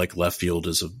don't feel like left field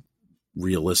is a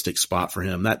realistic spot for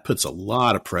him. That puts a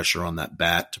lot of pressure on that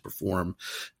bat to perform.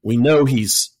 We know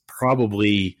he's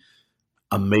probably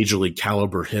a major league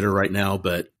caliber hitter right now,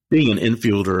 but being an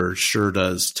infielder sure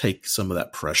does take some of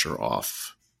that pressure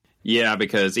off. Yeah,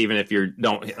 because even if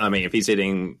if he's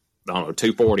hitting, I don't know,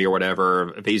 240 or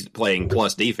whatever, if he's playing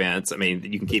plus defense, I mean,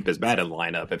 you can keep his bat in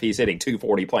lineup. If he's hitting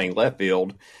 240 playing left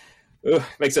field,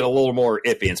 makes it a little more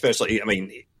iffy, especially, I mean,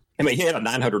 he had a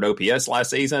 900 OPS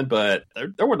last season, but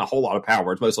there wasn't a whole lot of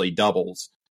power. It's mostly doubles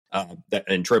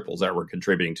and triples that were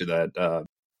contributing to that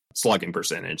slugging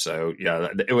percentage. So, yeah,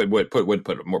 it would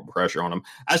put more pressure on him.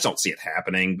 I just don't see it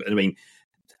happening. But, I mean,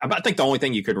 I think the only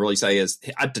thing you could really say is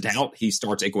I doubt he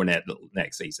starts Equinet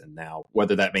next season. Now,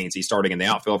 whether that means he's starting in the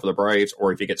outfield for the Braves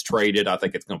or if he gets traded, I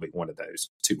think it's going to be one of those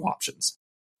 2 options.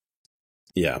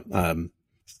 Yeah.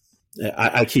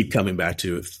 I keep coming back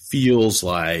to it. Feels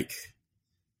like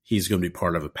he's going to be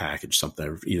part of a package,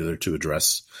 something either to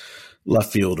address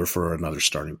left field or for another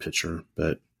starting pitcher.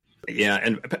 But yeah,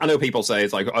 and I know people say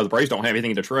it's like, the Braves don't have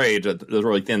anything to trade. There's a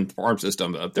really thin farm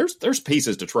system. There's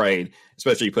pieces to trade,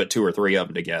 especially you put 2 or 3 of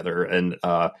them together. And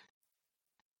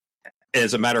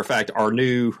as a matter of fact, our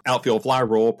new outfield fly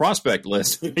rule prospect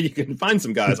list, you can find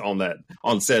some guys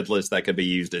on said list that could be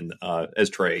used in as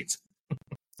trades.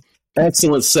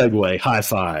 Excellent segue. High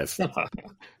five.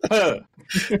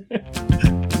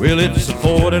 Well, it's a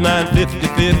 49, 50,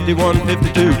 51,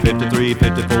 52, 53,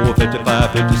 54,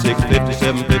 55, 56,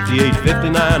 57, 58,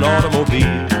 59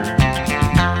 automobile.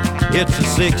 It's a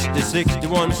 60,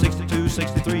 61, 62,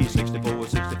 63, 64,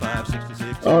 65,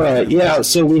 66. All right. Yeah.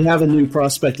 So we have a new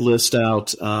prospect list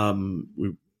out.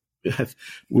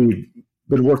 We've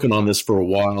been working on this for a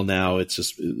while now. It's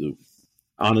just,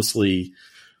 honestly,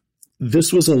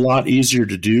 this was a lot easier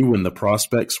to do when the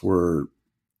prospects were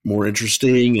more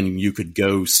interesting and you could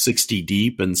go 60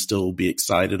 deep and still be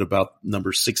excited about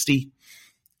number 60.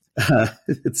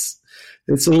 It's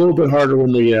a little bit harder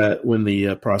when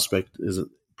the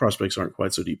prospects aren't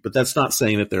quite so deep, but that's not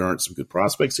saying that there aren't some good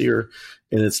prospects here.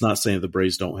 And it's not saying that the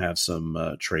Braves don't have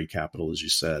some trade capital, as you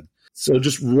said. So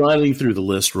just running through the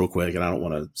list real quick, and I don't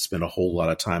want to spend a whole lot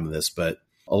of time on this, but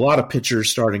a lot of pitchers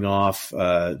starting off,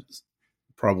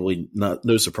 probably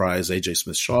no surprise. AJ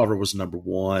Smith-Shawver was number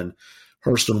 1.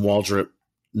 Hurston Waldrop,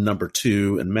 number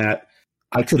 2, and Matt,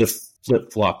 I could have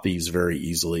flip-flopped these very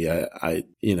easily.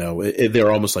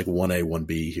 They're almost like 1A,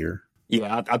 1B here.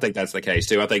 Yeah, I think that's the case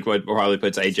too. I think what probably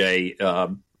puts AJ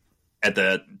at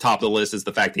the top of the list is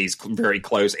the fact that he's very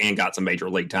close and got some major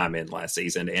league time in last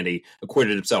season, and he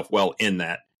acquitted himself well in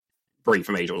that brief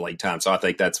major league time. So I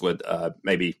think that's what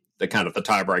maybe the kind of the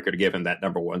tiebreaker to give him that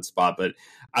number one spot. But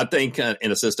I think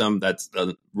in a system that's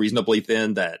reasonably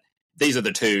thin, that these are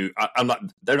the two.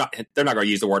 They're not going to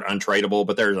use the word untradeable,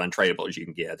 but they're as untradeable as you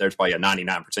can get. There's probably a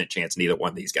 99% chance neither one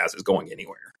of these guys is going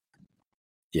anywhere.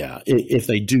 Yeah, if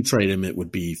they do trade him, it would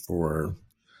be for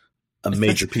a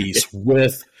major piece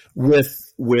with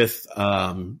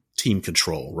team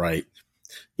control, right?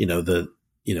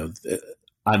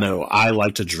 I know I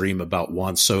like to dream about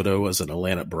Juan Soto as an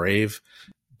Atlanta Brave,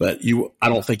 but I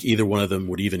don't think either one of them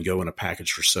would even go in a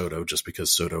package for Soto just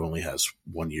because Soto only has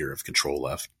 1 year of control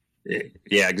left.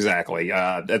 Yeah, exactly.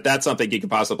 That's something you could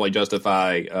possibly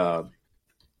justify.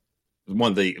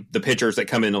 One of the pitchers that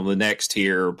come in on the next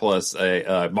tier, plus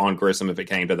Vaughn Grissom if it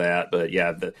came to that. But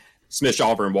yeah, the Smith,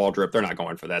 Shawver, and Waldrop, they're not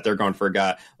going for that. They're going for a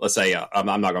guy. Let's say I'm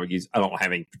not going to use. I don't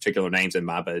have any particular names in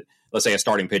mind, but let's say a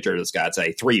starting pitcher that's got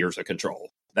say 3 years of control.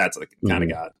 That's the kind of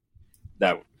guy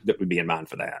that would be in mind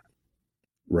for that.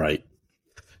 Right.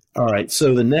 All right.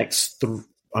 So the next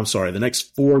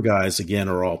four guys again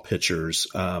are all pitchers.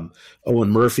 Owen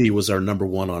Murphy was our number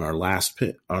one on our last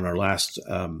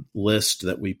list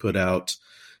that we put out,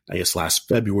 I guess, last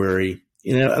February.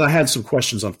 And I had some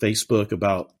questions on Facebook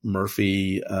about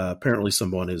Murphy. Apparently,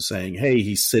 someone is saying, "Hey,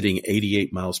 he's sitting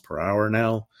 88 miles per hour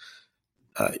now."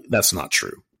 That's not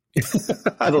true.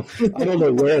 I don't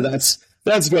know where that's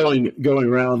going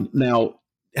around now.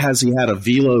 Has he had a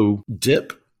velo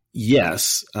dip?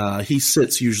 Yes, he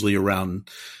sits usually around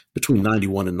between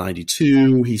 91 and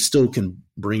 92. He still can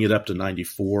bring it up to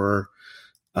 94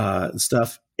 and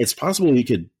stuff. It's possible he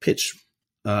could pitch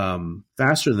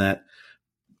faster than that,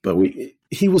 but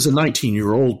he was a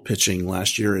 19-year-old pitching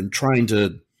last year and trying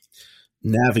to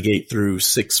navigate through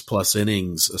 6+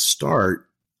 innings a start.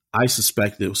 I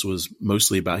suspect this was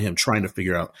mostly about him trying to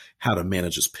figure out how to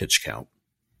manage his pitch count.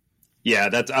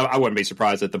 Yeah, I wouldn't be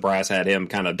surprised if the brass had him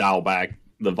kind of dial back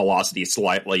the velocity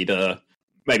slightly to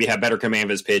maybe have better command of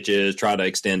his pitches, try to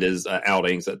extend his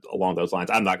outings along those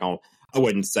lines. I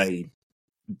wouldn't say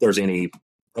there's any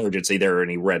urgency there or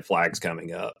any red flags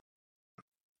coming up.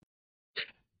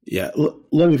 Yeah,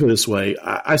 let me put it this way.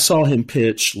 I saw him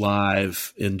pitch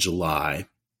live in July,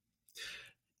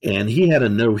 and he had a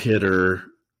no-hitter,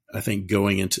 I think,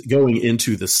 going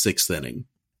into the sixth inning.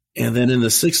 And then in the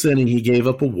sixth inning, he gave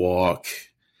up a walk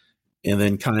and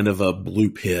then kind of a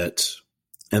bloop hit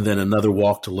and then another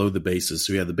walk to load the bases.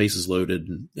 So he had the bases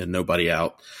loaded and nobody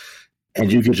out.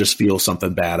 And you could just feel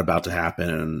something bad about to happen.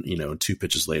 And, 2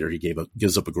 pitches later, he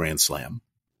gives up a grand slam.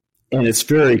 And it's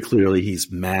very clearly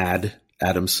he's mad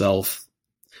at himself.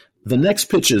 The next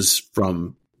pitches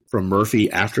from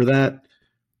Murphy after that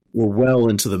were well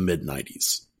into the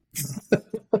mid-90s.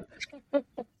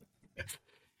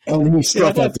 And he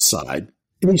struck out the side.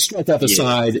 And he struck out the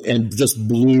side and just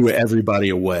blew everybody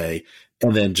away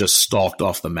and then just stalked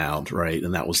off the mound, right?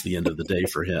 And that was the end of the day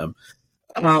for him.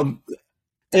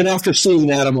 And after seeing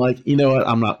that, I'm like, you know what?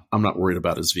 I'm not worried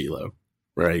about his velo,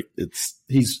 right?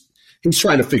 He's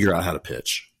trying to figure out how to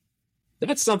pitch.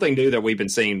 That's something new that we've been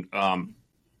seeing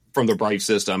from the Brave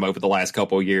system over the last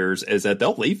couple of years is that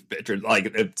they'll leave pitchers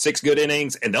like 6 good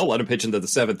innings and they'll let them pitch into the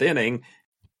 7th inning,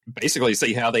 basically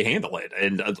see how they handle it.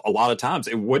 And a lot of times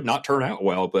it would not turn out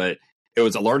well, but it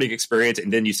was a learning experience.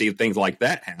 And then you see things like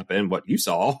that happen, what you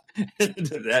saw,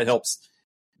 that helps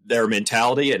their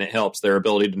mentality and it helps their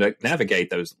ability to navigate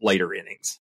those later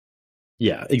innings.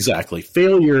 Yeah,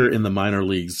 failure in the minor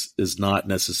leagues is not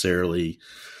necessarily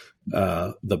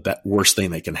the worst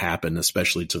thing that can happen,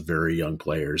 especially to very young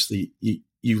players.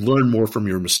 You learn more from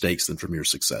your mistakes than from your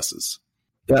successes.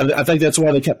 I think that's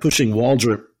why they kept pushing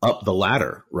Waldrop up the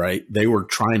ladder, right? They were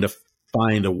trying to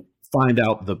find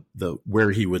out the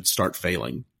where he would start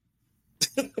failing.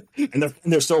 and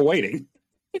they're still waiting.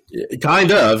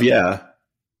 Kind of, yeah.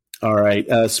 All right.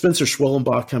 Spencer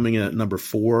Schwellenbach coming in at number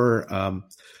 4.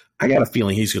 I got a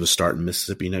feeling he's going to start in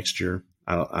Mississippi next year.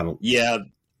 I don't. Yeah,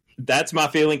 that's my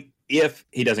feeling. If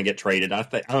he doesn't get traded, I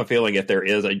have a feeling if there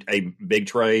is a big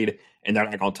trade and they're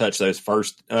not going to touch those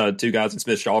first 2 guys in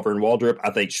Smith, Shawver, and Waldrop,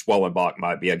 I think Schwellenbach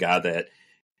might be a guy that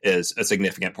is a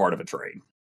significant part of a trade.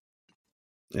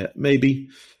 Yeah, maybe.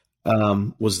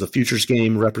 Was the futures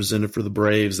game represented for the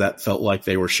Braves? That felt like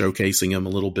they were showcasing him a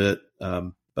little bit,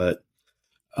 but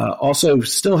also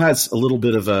still has a little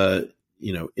bit of a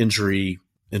injury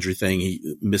thing.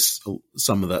 He missed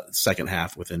some of the second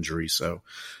half with injury, so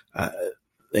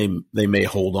they may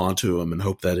hold on to him and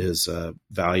hope that his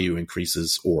value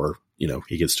increases, or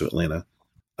he gets to Atlanta.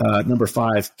 Number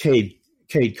 5, Cade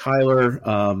Kyler.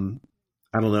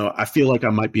 I don't know. I feel like I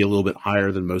might be a little bit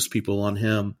higher than most people on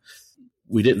him.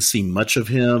 We didn't see much of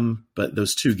him, but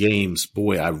those 2 games,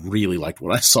 boy, I really liked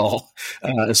what I saw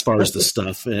as far as the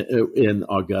stuff in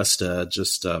Augusta.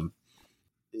 Just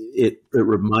it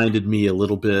reminded me a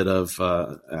little bit of,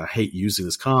 I hate using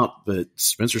this comp, but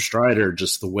Spencer Strider,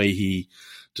 just the way he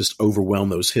just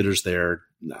overwhelmed those hitters there.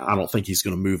 I don't think he's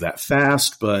going to move that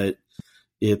fast, but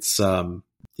it's, the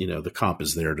comp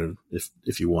is there to,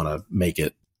 if you want to make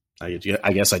it. I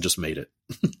guess I just made it.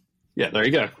 Yeah, there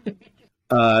you go.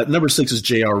 Number 6 is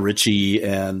J.R. Ritchie,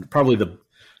 and probably the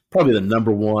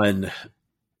number one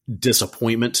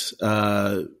disappointment.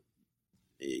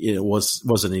 It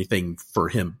wasn't anything for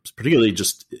him, particularly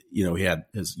just, he had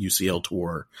his UCL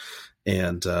tour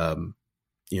and,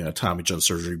 Tommy John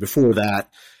surgery. Before that,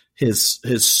 his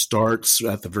starts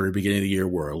at the very beginning of the year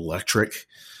were electric.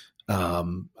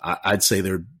 I'd say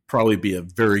there'd probably be a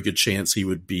very good chance he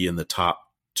would be in the top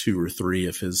 2 or 3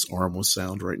 if his arm was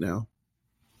sound right now.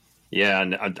 Yeah,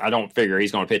 and I don't figure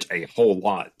he's going to pitch a whole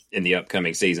lot in the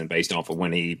upcoming season based off of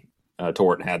when he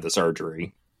tore it and had the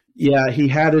surgery. Yeah, he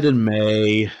had it in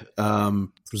May.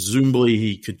 Presumably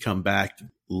he could come back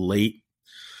late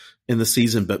in the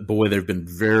season, but boy, they've been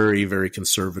very, very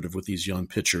conservative with these young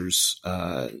pitchers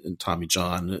and Tommy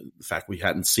John. In fact, we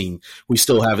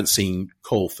still haven't seen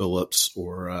Cole Phillips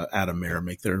or Adam Mayer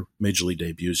make their major league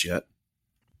debuts yet.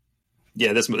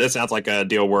 Yeah, this sounds like a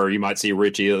deal where you might see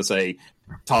Richie, let's say,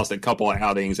 toss a couple of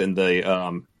outings in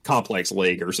the complex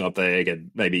league or something,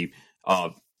 and maybe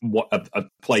a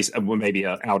place, maybe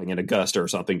an outing in Augusta or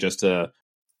something, just to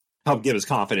help get his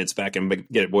confidence back and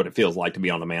get what it feels like to be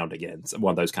on the mound again. It's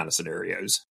one of those kind of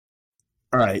scenarios.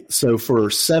 All right, so for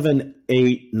 7,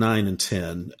 8, 9, and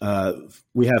 10,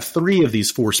 we have 3 of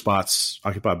these 4 spots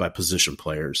occupied by position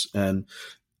players, and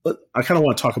I kind of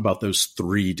want to talk about those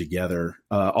 3 together.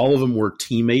 All of them were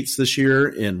teammates this year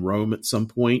in Rome at some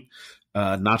point.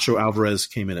 Nacho Alvarez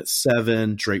came in at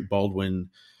 7, Drake Baldwin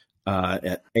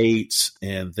at 8,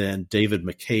 and then David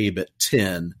McCabe at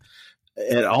 10.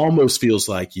 It almost feels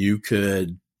like you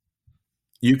could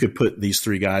put these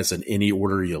 3 guys in any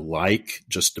order you like,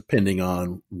 just depending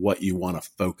on what you want to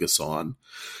focus on.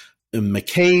 And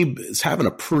McCabe is had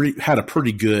a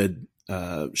pretty good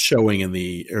showing in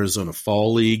the Arizona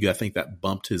Fall League. I think that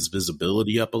bumped his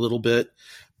visibility up a little bit,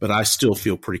 but I still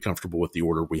feel pretty comfortable with the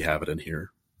order we have it in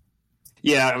here.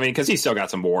 Yeah, I mean, because he's still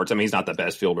got some warts. I mean, he's not the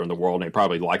best fielder in the world, and he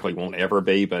probably likely won't ever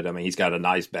be. But I mean, he's got a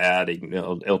nice bat.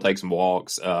 He'll take some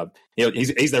walks.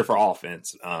 He's there for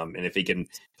offense, and if he can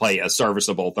play a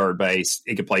serviceable third base,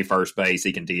 he can play first base.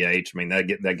 He can DH. I mean,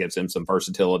 that gives him some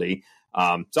versatility.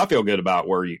 So I feel good about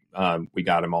where we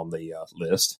got him on the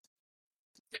list.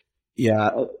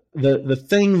 Yeah, the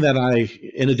thing that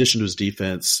in addition to his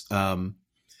defense,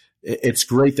 it's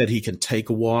great that he can take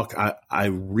a walk. I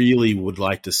really would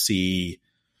like to see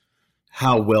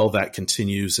how well that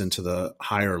continues into the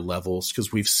higher levels,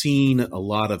 because we've seen a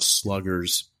lot of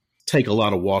sluggers take a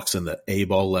lot of walks in the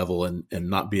A-ball level and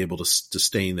not be able to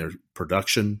sustain their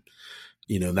production.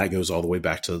 And that goes all the way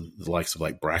back to the likes of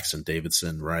like Braxton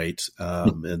Davidson, right?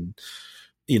 And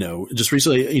just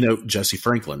recently, Jesse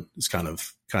Franklin is kind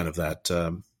of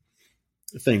that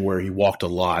thing where he walked a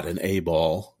lot in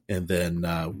A-ball. And then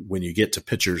when you get to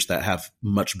pitchers that have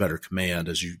much better command,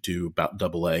 as you do about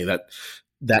Double-A,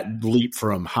 that leap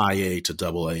from high A to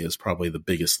Double-A is probably the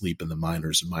biggest leap in the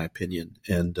minors, in my opinion,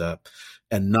 and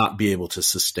not be able to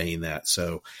sustain that.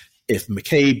 So if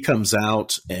McCabe comes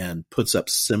out and puts up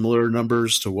similar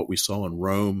numbers to what we saw in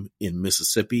Rome in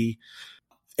Mississippi,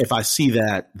 if I see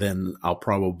that, then I'll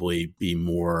probably be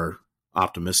more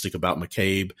optimistic about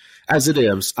McCabe. As it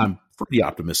is, I'm pretty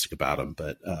optimistic about him,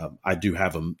 but I do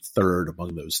have him 3rd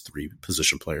among those 3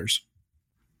 position players.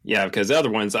 Yeah, because the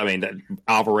other ones, I mean,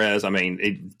 Alvarez, I mean,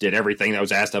 it did everything that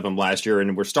was asked of him last year,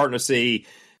 and we're starting to see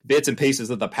bits and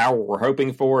pieces of the power we're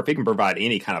hoping for. If he can provide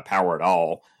any kind of power at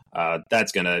all,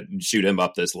 that's going to shoot him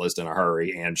up this list in a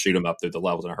hurry and shoot him up through the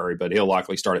levels in a hurry. But he'll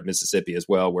likely start at Mississippi as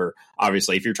well, where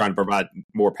obviously if you're trying to provide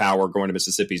more power, going to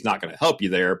Mississippi is not going to help you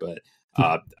there, but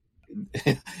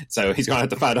so he's going to have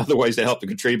to find other ways to help to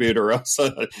contribute, or else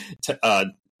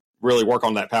really work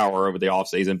on that power over the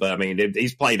offseason. But I mean,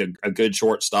 he's played a good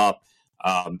shortstop.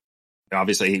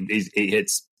 Obviously, he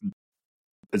hits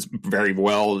it's very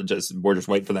well. We're just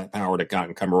waiting for that power to kind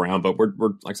of come around. But we're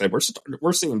like I said,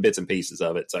 we're seeing bits and pieces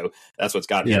of it. So that's what's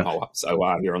got him so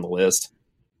high here on the list.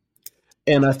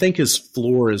 And I think his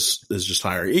floor is just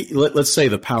higher. Let's say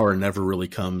the power never really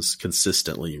comes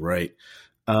consistently, right?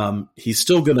 He's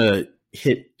still going to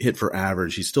hit for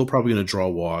average. He's still probably going to draw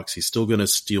walks. He's still going to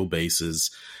steal bases.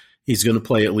 He's going to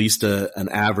play at least an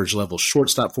average level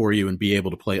shortstop for you and be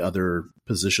able to play other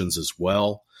positions as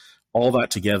well. All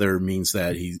that together means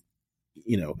that he,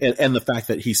 and the fact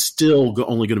that he's still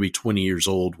only going to be 20 years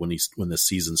old when the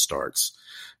season starts,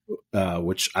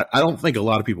 which I don't think a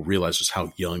lot of people realize just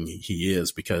how young he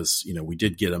is, because, we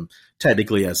did get him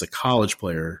technically as a college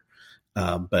player,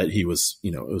 but he was,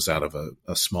 it was out of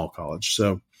a small college.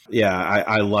 So, yeah,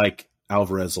 I like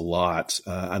Alvarez a lot.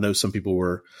 I know some people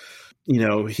were,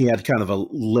 he had kind of a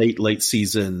late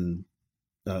season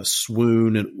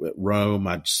swoon at Rome.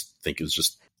 I just think it was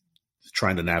just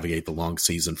trying to navigate the long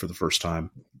season for the first time.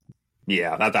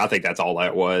 Yeah, I think that's all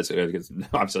that was.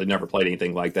 Obviously never played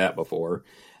anything like that before.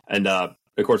 And, of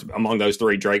course, among those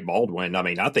three, Drake Baldwin,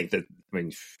 he's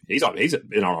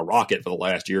been on a rocket for the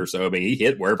last year or so. He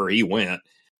hit wherever he went,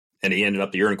 and he ended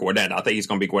up the year in Gwinnett. I think he's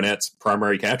going to be Gwinnett's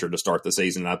primary catcher to start the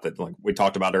season. I think, like we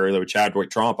talked about earlier with Chadwick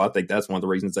Trump, I think that's one of the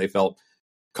reasons they felt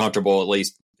comfortable at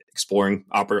least exploring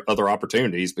other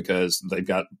opportunities, because they've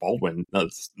got Baldwin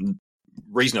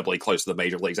reasonably close to the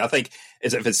major leagues. I think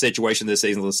if it's a situation this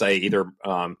season, let's say either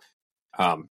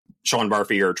Sean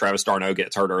Murphy or Travis d'Arnaud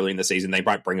gets hurt early in the season, they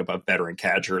might bring up a veteran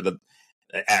catcher that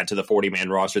add to the 40-man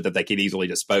roster that they could easily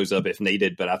dispose of if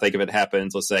needed. But I think if it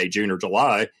happens, let's say June or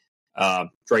July,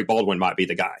 Drake Baldwin might be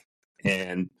the guy.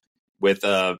 And with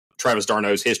Travis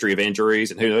d'Arnaud's history of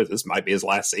injuries, and who knows, this might be his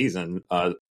last season.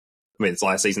 It's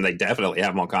last season. They definitely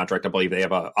have him on contract. I believe they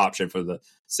have an option for the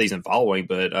season following,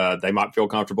 but they might feel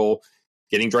comfortable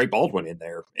getting Drake Baldwin in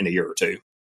there in a year or two.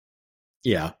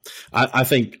 Yeah, I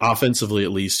think offensively,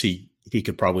 at least, he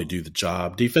could probably do the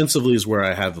job. Defensively is where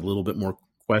I have a little bit more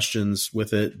questions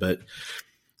with it, but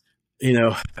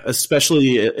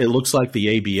especially it looks like the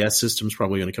ABS system is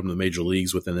probably going to come to the major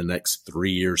leagues within the next 3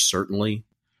 years, certainly,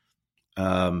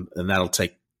 and that'll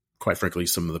take, quite frankly,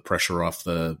 some of the pressure off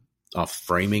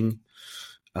framing.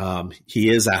 He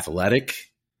is athletic,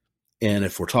 and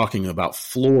if we're talking about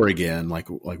floor again, like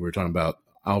we were talking about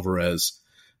Alvarez,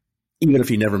 even if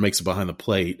he never makes it behind the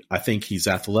plate, I think he's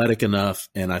athletic enough,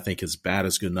 and I think his bat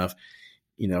is good enough.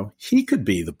 He could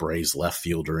be the Braves left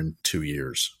fielder in 2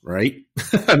 years, right?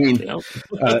 It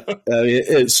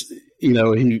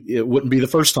wouldn't be the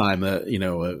first time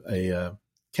a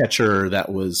catcher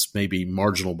that was maybe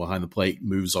marginal behind the plate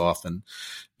moves off and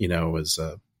is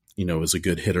a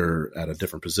good hitter at a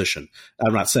different position.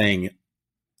 I'm not saying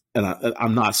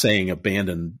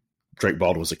abandon Drake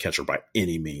Baldwin as a catcher by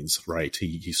any means, right?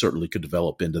 He certainly could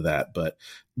develop into that, but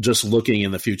just looking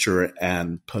in the future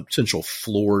and potential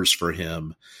floors for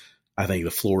him, I think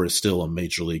the floor is still a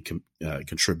major league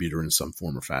contributor in some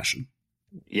form or fashion.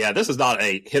 Yeah, this is not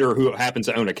a hitter who happens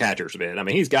to own a catcher's mitt.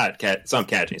 He's got some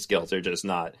catching skills. They're just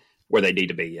not where they need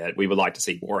to be yet. We would like to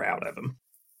see more out of him.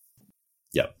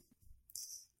 Yep.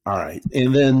 All right,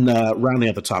 and then rounding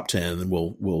out the top 10, and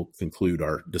we'll conclude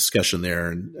our discussion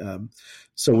there. And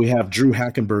so we have Drew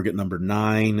Hackenberg at number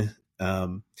 9,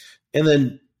 and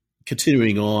then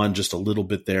continuing on just a little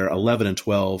bit there, 11 and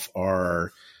 12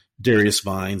 are Darius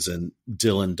Vines and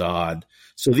Dylan Dodd.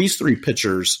 So these three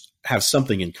pitchers have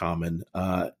something in common,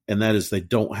 and that is they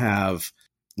don't have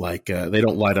they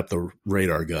don't light up the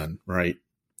radar gun, right?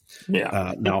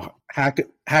 Yeah. Now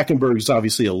Hackenberg is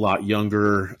obviously a lot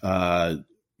younger.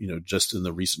 Just in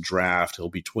the recent draft, he'll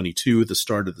be 22 at the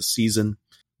start of the season.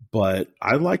 But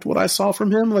I liked what I saw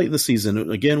from him late in the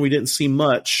season. Again, we didn't see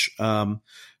much,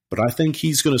 but I think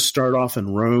he's going to start off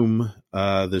in Rome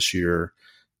this year,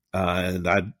 and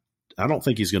I don't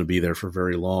think he's going to be there for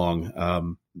very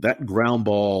long. That ground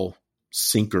ball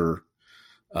sinker,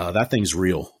 that thing's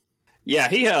real. Yeah,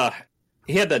 he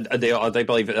had a deal. They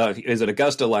believe it was at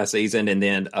Augusta last season, and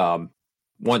then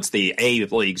once the A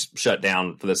leagues shut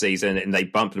down for the season and they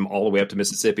bumped him all the way up to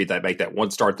Mississippi, they make that one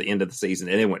start at the end of the season,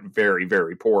 and it went very,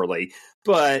 very poorly.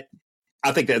 But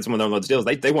I think that's one of those deals.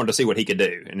 They wanted to see what he could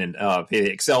do. And then if he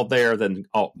excelled there, then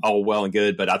all well and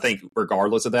good. But I think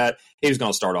regardless of that, he was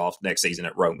going to start off next season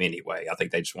at Rome anyway. I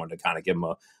think they just wanted to kind of give him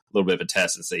a little bit of a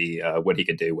test and see what he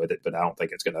could do with it. But I don't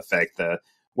think it's going to affect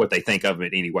what they think of him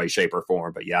in any way, shape, or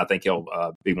form. But yeah, I think he'll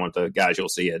be one of the guys you'll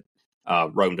see at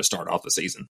Rome to start off the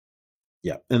season.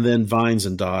 Yeah, and then Vines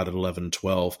and Dodd at 11 and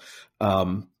 12.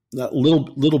 A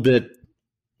little bit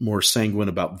more sanguine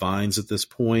about Vines at this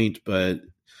point, but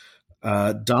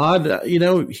Dodd,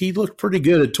 he looked pretty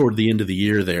good toward the end of the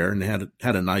year there and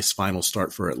had a nice final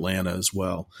start for Atlanta as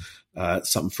well.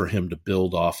 Something for him to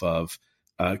build off of.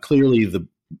 Clearly,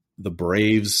 the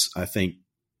Braves, I think,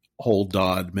 hold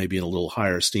Dodd maybe in a little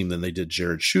higher esteem than they did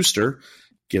Jared Schuster,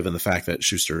 given the fact that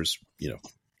Schuster is,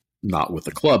 not with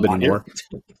the club anymore.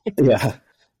 Yeah.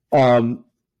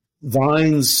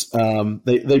 Vines,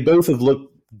 they both have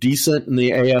looked decent in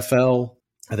the AFL.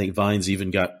 I think Vines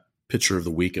even got pitcher of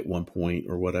the week at one point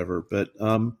or whatever, but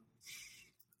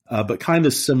kind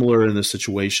of similar in the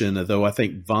situation, though I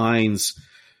think Vines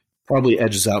probably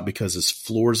edges out because his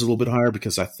floor is a little bit higher,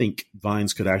 because I think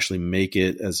Vines could actually make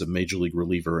it as a major league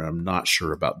reliever. And I'm not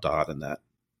sure about Dodd in that.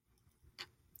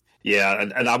 Yeah,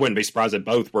 and I wouldn't be surprised if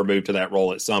both were moved to that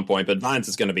role at some point. But Vines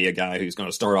is going to be a guy who's going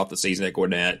to start off the season at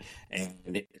Gwinnett,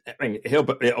 and I mean he'll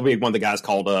be one of the guys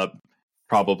called up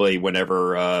probably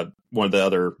whenever one of the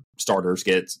other starters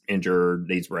gets injured,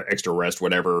 needs extra rest,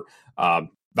 whatever.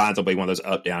 Vines will be one of those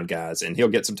up-down guys, and he'll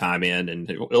get some time in, and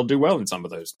he'll do well in some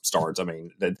of those starts. I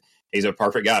mean, he's a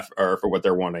perfect guy for what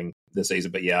they're wanting this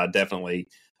season. But yeah, I definitely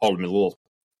hold him in a little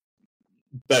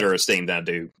better esteem than I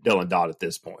do Dylan Dodd at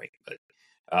this point. But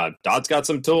Dodd's got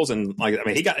some tools, and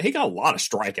he got a lot of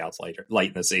strikeouts late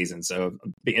in the season, so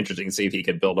it'd be interesting to see if he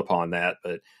could build upon that.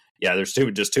 But yeah, there's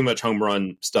just too much home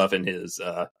run stuff in his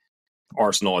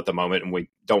arsenal at the moment, and we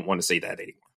don't want to see that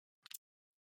anymore.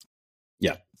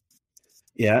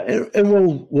 Yeah, and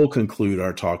we'll conclude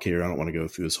our talk here. I don't want to go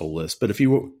through this whole list, but if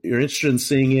you're interested in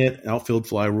seeing it,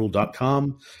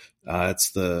 outfieldflyrule.com.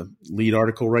 It's the lead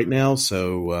article right now,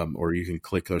 so or you can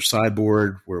click our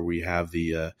sideboard where we have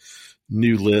the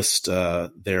new list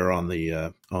there on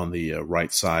the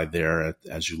right side there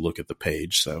as you look at the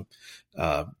page. So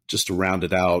just to round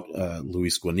it out,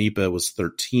 Luis Guanipa was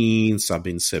 13,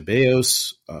 Sabin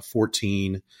Ceballos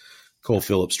 14, Cole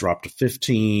Phillips dropped to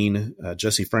 15,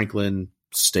 Jesse Franklin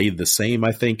stayed the same,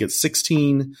 I think, at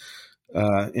 16.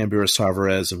 Amberis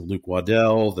Tavares and Luke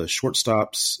Waddell, the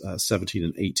shortstops, 17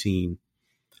 and 18.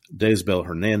 Deisbel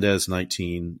Hernandez,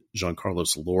 19.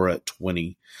 Giancarlos Lora at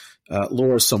 20.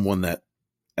 Lora's someone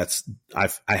I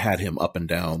had him up and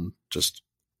down just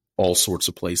all sorts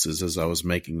of places as I was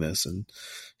making this, and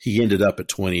he ended up at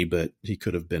 20, but he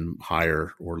could have been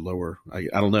higher or lower. I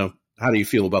don't know. How do you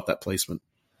feel about that placement?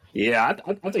 Yeah,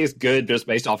 I think it's good just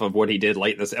based off of what he did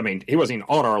late in this. I mean, he wasn't even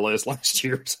on our list last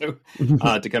year, so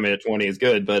to come in at 20 is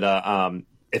good. But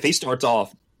if he starts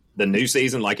off the new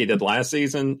season like he did last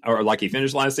season, or like he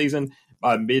finished last season,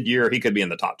 by mid-year he could be in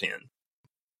the top 10.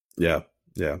 Yeah.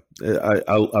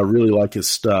 I really like his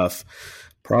stuff.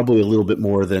 Probably a little bit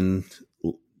more than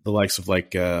the likes of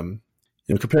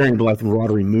comparing to like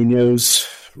Rodri Munoz,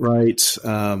 right?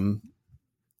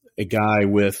 A guy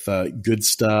with good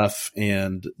stuff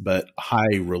but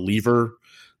high reliever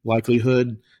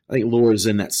likelihood. I think Lora's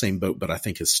in that same boat, but I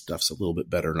think his stuff's a little bit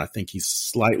better, and I think he's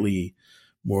slightly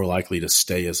more likely to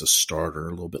stay as a starter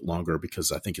a little bit longer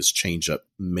because I think his changeup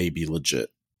may be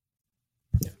legit.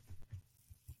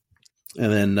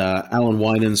 And then Alan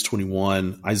Winans,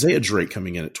 21. Isaiah Drake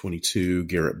coming in at 22.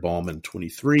 Garrett Ballman,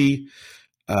 23.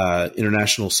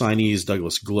 International signees,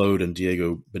 Douglas Glode and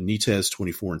Diego Benitez,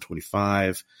 24 and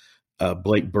 25.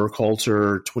 Blake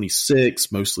Burkhalter,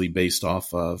 26, mostly based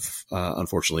off of,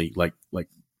 unfortunately, like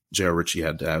J.R. Ritchie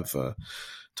had to have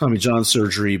Tommy John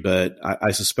surgery, but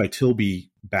I suspect he'll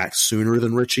be back sooner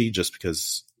than Ritchie just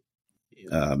because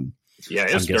it's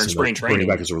during spring training.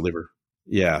 Back as a reliever.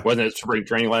 Yeah. Wasn't it spring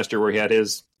training last year where he had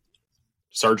his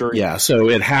surgery? Yeah, so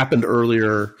it happened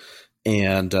earlier,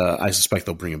 and I suspect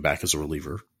they'll bring him back as a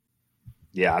reliever.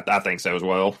 Yeah, I think so as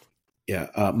well.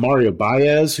 Yeah, Mario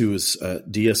Baez, who is a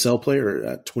DSL player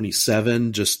at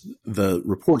 27, just the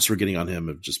reports we're getting on him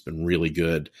have just been really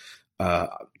good.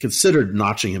 Considered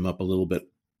notching him up a little bit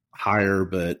higher,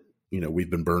 but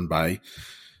we've been burned by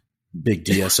big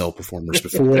DSL performers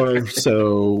before,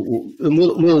 so a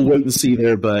little wait and see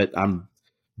there. But I'm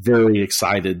very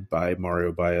excited by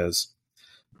Mario Baez.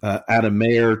 Adam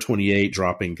Mayer, 28,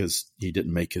 dropping because he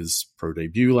didn't make his pro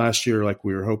debut last year like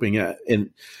we were hoping.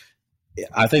 And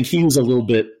I think he was a little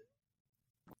bit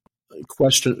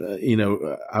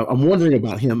I'm wondering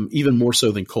about him even more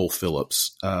so than Cole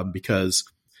Phillips because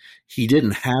he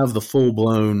didn't have the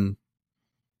full-blown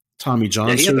Tommy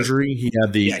John surgery. He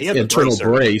had the internal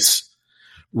brace,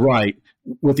 right,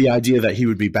 with the idea that he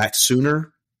would be back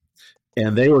sooner.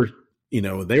 And they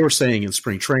were saying in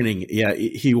spring training,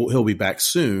 he'll be back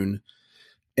soon.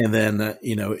 And then,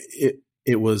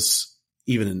 it was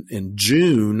even in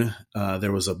June,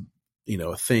 there was a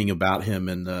thing about him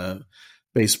in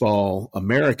Baseball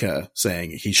America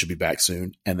saying he should be back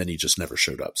soon. And then he just never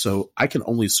showed up. So I can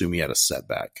only assume he had a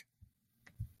setback.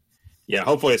 Yeah,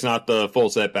 hopefully it's not the full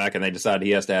setback and they decided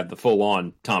he has to have the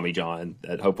full-on Tommy John.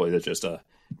 That hopefully that's just a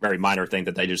very minor thing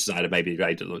that they just decided maybe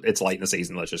it's late in the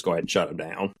season, let's just go ahead and shut him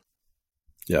down.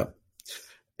 Yeah.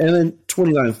 And then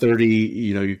 29-30,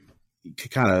 you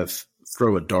could kind of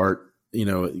throw a dart,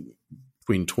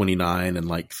 between 29 and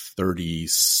like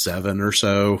 37 or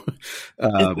so.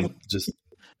 Just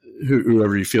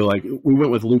whoever you feel like. We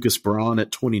went with Lucas Braun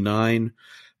at 29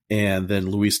 and then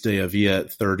Luis de Avila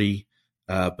at 30.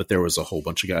 But there was a whole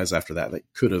bunch of guys after that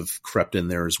could have crept in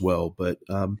there as well. But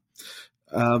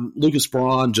Lucas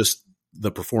Braun, just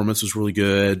the performance was really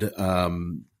good.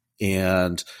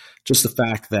 And just the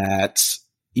fact that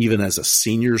even as a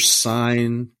senior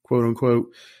sign, quote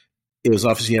unquote, it was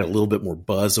obviously had a little bit more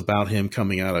buzz about him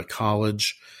coming out of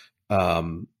college,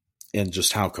 and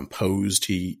just how composed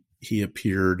he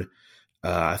appeared.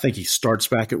 I think he starts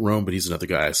back at Rome, but he's another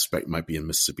guy I expect might be in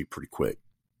Mississippi pretty quick.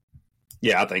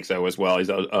 Yeah, I think so as well. He's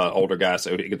an older guy,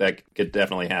 so that could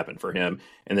definitely happen for him.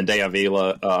 And then De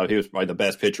Avila, he was probably the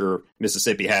best pitcher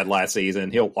Mississippi had last season.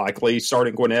 He'll likely start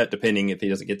in Gwinnett, depending if he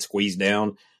doesn't get squeezed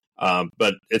down.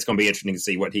 But it's going to be interesting to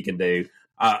see what he can do.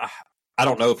 I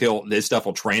don't know if this stuff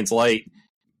will translate,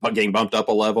 but getting bumped up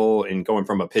a level and going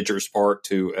from a pitcher's park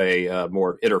to a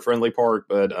more hitter-friendly park.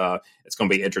 But it's going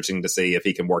to be interesting to see if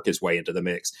he can work his way into the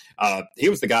mix. He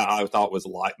was the guy I thought was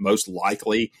most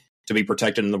likely to be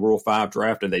protected in the Rule 5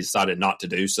 draft, and they decided not to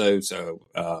do so. So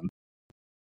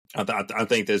I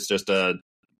think there's just a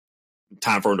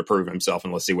time for him to prove himself,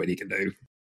 and let's see what he can do.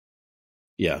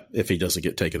 Yeah, if he doesn't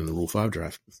get taken in the Rule 5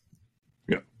 draft.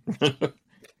 Yeah.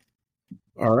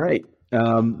 All right.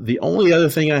 The only other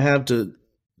thing I have to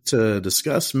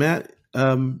discuss, Matt,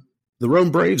 the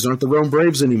Rome Braves aren't the Rome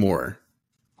Braves anymore.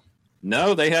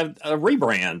 No, they had a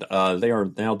rebrand. They are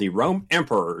now the Rome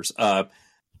Emperors.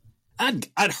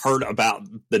 I'd heard about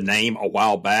the name a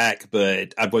while back,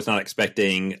 but I was not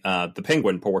expecting the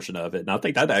penguin portion of it. And I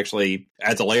think that actually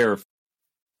adds a layer of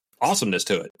awesomeness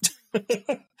to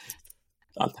it.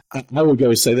 I would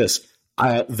go say this.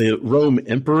 The Rome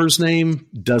Emperor's name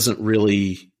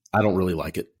I don't really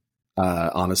like it.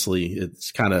 Honestly,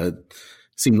 it's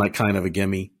seemed like kind of a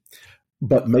gimme,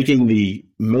 but making the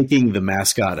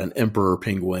mascot an emperor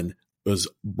penguin was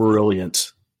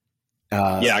brilliant.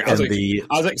 I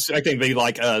was expecting to be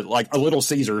like a Little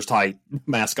Caesars type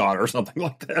mascot or something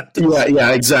like that.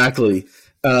 Yeah, exactly.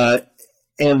 And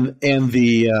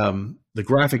the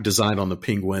graphic design on the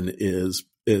penguin is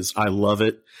I love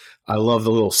it. I love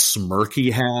the little smirk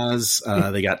he has.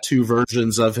 They got two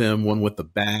versions of him, one with the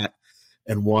bat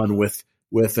and one with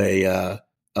a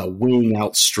wing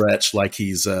outstretched like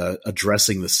he's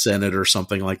addressing the Senate or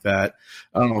something like that.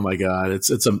 Oh my God,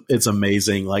 it's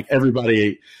amazing. Like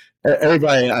everybody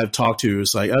I've talked to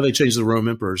is like, oh, they changed the Rome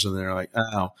Emperors, and they're like,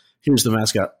 oh, here's the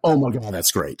mascot. Oh my God,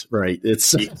 that's great, right?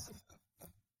 It's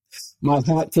my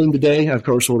hat came today. I of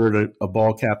course ordered a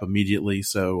ball cap immediately,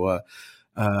 so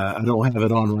I don't have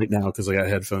it on right now because I got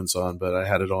headphones on, but I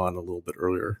had it on a little bit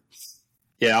earlier.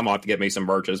 Yeah, I'm going to have to get me some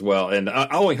merch as well. And I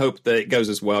only hope that it goes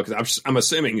as well, because I'm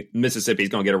assuming Mississippi's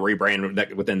going to get a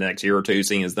rebrand within the next year or two,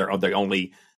 seeing as they're the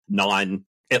only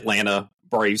non-Atlanta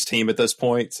Braves team at this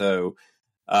point. So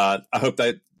I hope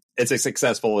that it's as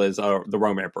successful as the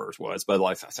Rome Emperors was. But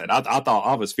like I said, I thought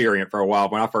I was fearing it for a while.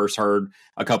 When I first heard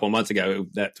a couple of months ago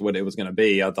that's what it was going to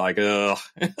be, I was like, ugh.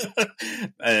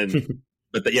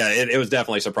 But it was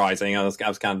definitely surprising. I was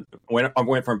kind of I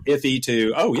went from iffy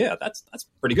to, oh yeah, that's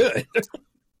pretty good.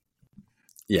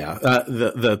 Yeah,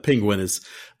 the penguin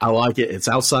I like it. It's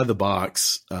outside the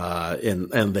box,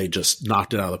 and they just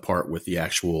knocked it out of the park with the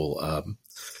actual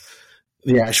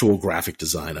graphic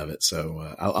design of it.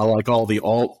 So I like all the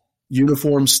alt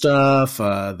uniform stuff.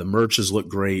 The merches look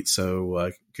great.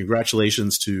 So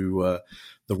congratulations to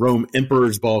the Rome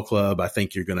Emperors Ball Club. I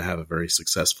think you're going to have a very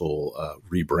successful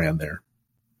rebrand there.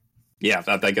 Yeah,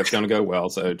 I think it's going to go well.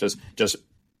 So just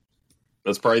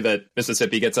let's pray that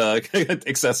Mississippi gets a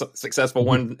successful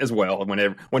one as well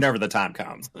whenever the time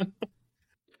comes.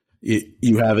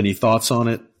 You have any thoughts on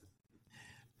it?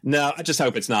 No, I just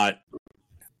hope it's not.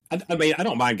 I mean, I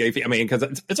don't mind goofy. I mean, because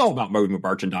it's all about moving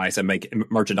merchandise and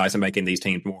making these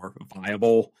teams more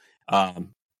viable.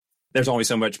 There's only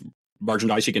so much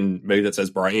merchandise you can move that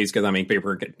says Braves, because I mean, people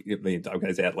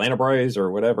okay, say Atlanta Braves or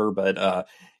whatever, but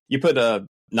you put a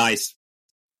nice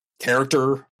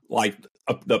character like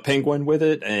the penguin with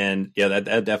it, and yeah,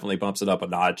 that definitely bumps it up a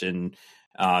notch, and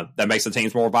that makes the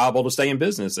teams more viable to stay in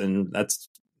business, and that's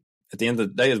at the end of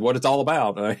the day is what it's all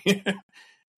about.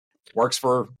 Works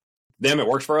for them, it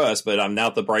works for us, but now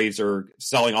the Braves are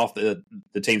selling off the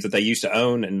teams that they used to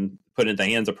own and put it in the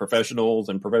hands of professionals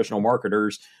and professional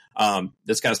marketers.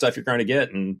 This kind of stuff you're going to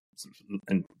get, and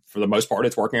for the most part,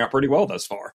 it's working out pretty well thus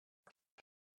far.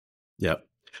 Yep.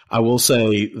 I will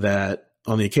say that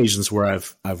on the occasions where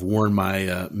I've worn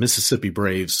my Mississippi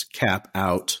Braves cap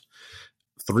out,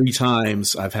 3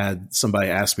 times I've had somebody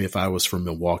ask me if I was from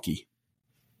Milwaukee.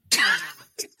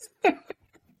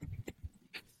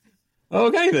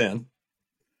 Okay, then.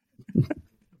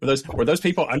 Were those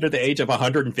people under the age of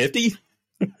 150?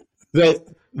 They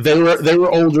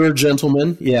were older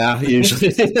gentlemen. Yeah,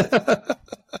 usually.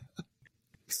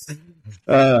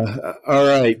 All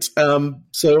right.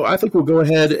 So I think we'll go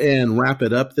ahead and wrap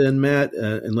it up then, Matt,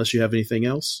 unless you have anything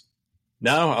else.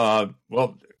 No.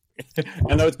 Well,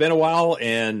 I know it's been a while,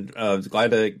 and I was glad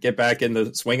to get back in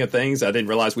the swing of things. I didn't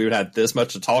realize we would have this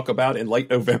much to talk about in late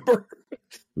November.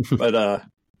 But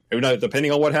who knows?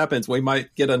 Depending on what happens, we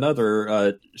might get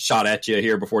another shot at you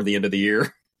here before the end of the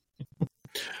year.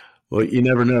 Well, you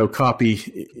never know. Copy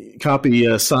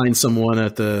sign someone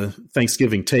at the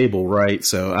Thanksgiving table, right?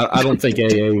 So I don't think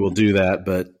AA will do that,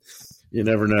 but you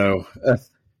never know.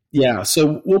 Yeah,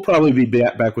 so we'll probably be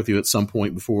back with you at some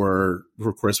point before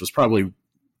Christmas, probably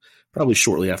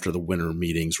shortly after the winter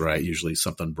meetings, right? Usually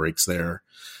something breaks there.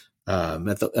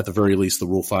 At the very least, the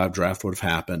Rule 5 draft would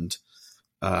have happened.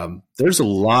 There's a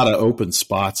lot of open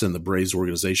spots in the Braves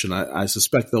organization. I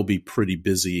suspect they'll be pretty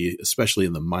busy, especially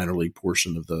in the minor league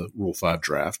portion of the Rule 5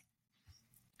 draft.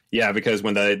 Yeah, because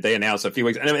when they announced a few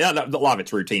weeks, and I mean, a lot of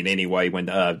it's routine anyway, when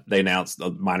they announced the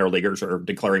minor leaguers are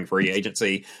declaring free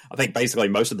agency. I think basically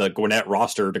most of the Gwinnett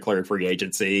roster declared free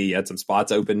agency. You had some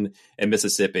spots open in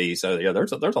Mississippi. So, yeah,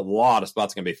 there's a lot of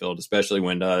spots going to be filled, especially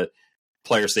when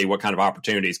players see what kind of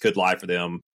opportunities could lie for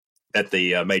them at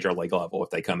the major league level if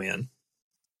they come in.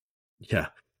 Yeah.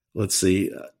 Let's see.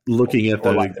 Looking at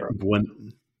the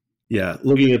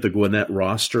Gwinnett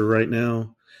roster right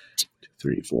now.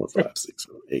 3, 4, 5, 6,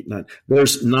 7, 8, 9.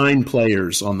 There's 9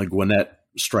 players on the Gwinnett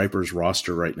Stripers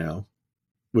roster right now,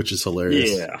 which is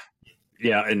hilarious.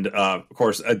 Yeah, and of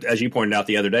course, as you pointed out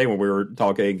the other day when we were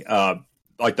talking,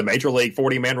 like the Major League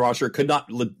 40-man roster could not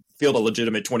field a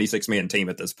legitimate 26-man team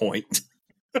at this point.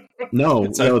 No,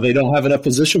 they don't have enough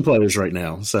position players right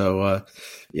now. So,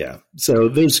 so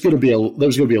there's going to be a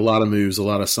lot of moves, a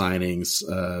lot of signings,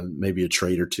 maybe a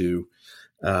trade or two.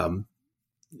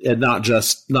 And not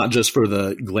just for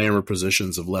the glamour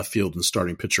positions of left field and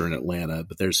starting pitcher in Atlanta,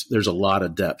 but there's a lot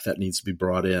of depth that needs to be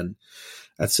brought in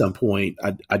at some point.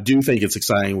 I do think it's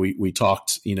exciting. We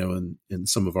talked, in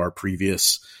some of our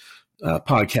previous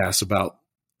podcasts about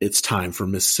it's time for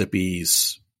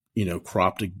Mississippi's,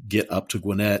 crop to get up to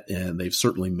Gwinnett, and they've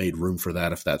certainly made room for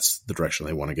that if that's the direction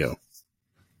they want to go.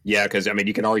 Yeah, because, I mean,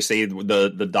 you can already see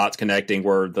the dots connecting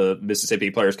where the Mississippi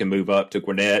players can move up to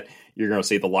Gwinnett. You're going to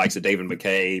see the likes of David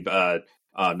McCabe,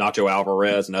 Nacho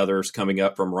Alvarez, and others coming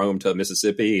up from Rome to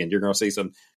Mississippi, and you're going to see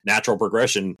some natural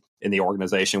progression in the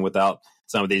organization without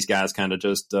some of these guys kind of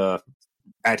just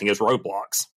acting as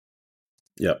roadblocks.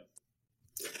 Yep.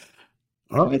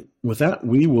 All right. With that,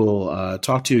 we will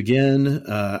talk to you again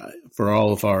for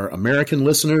all of our American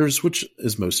listeners, which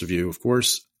is most of you, of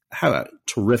course. Have a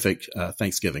terrific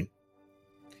Thanksgiving.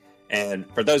 And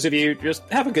for those of you, just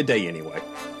have a good day anyway.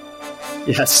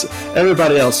 Yes.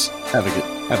 Everybody else, have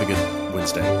a good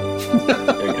Wednesday.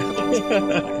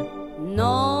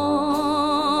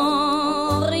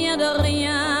 Non, rien de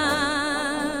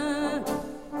rien.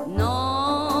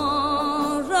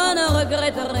 Non, je ne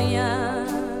regrette rien.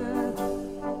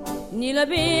 Ni le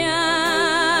bien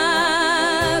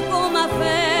qu'on m'a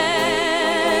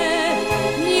fait,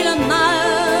 ni le mal.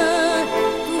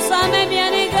 Mais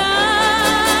bien égal,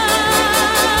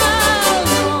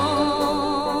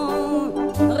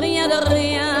 non, rien de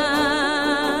rien,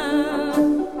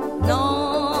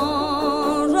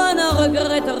 non, je ne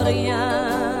regrette rien,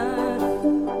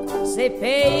 c'est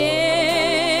payé,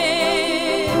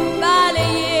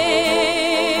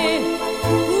 balayé,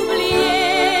 oublié,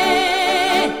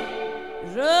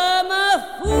 je me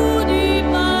fous du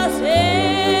passé,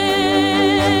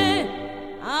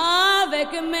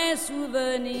 avec mes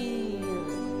souvenirs.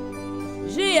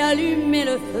 J'ai allumé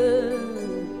le feu,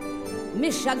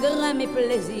 mes chagrins, mes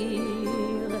plaisirs.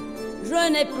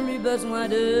 Je n'ai plus besoin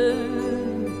de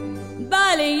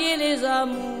balayer les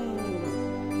amours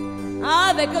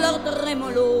avec leur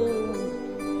trémolo,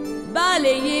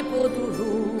 balayer pour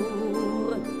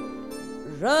toujours.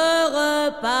 Je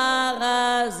repars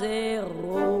à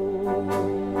zéro.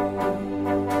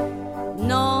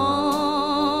 Non,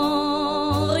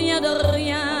 rien de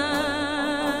rien.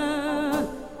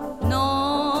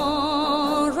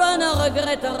 Je ne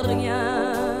regrette rien,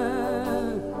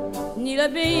 ni le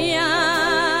bien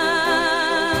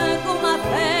qu'on m'a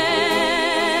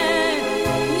fait,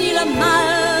 ni le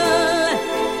mal,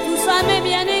 tout ça m'est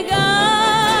bien égal.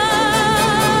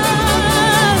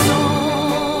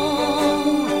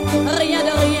 Non, rien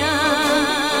de rien,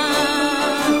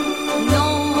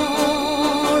 non,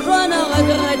 je ne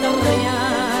regrette rien,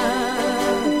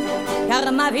 car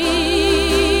ma vie,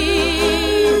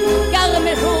 car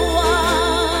mes jours,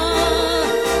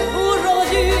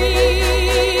 aujourd'hui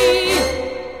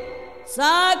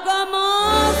ça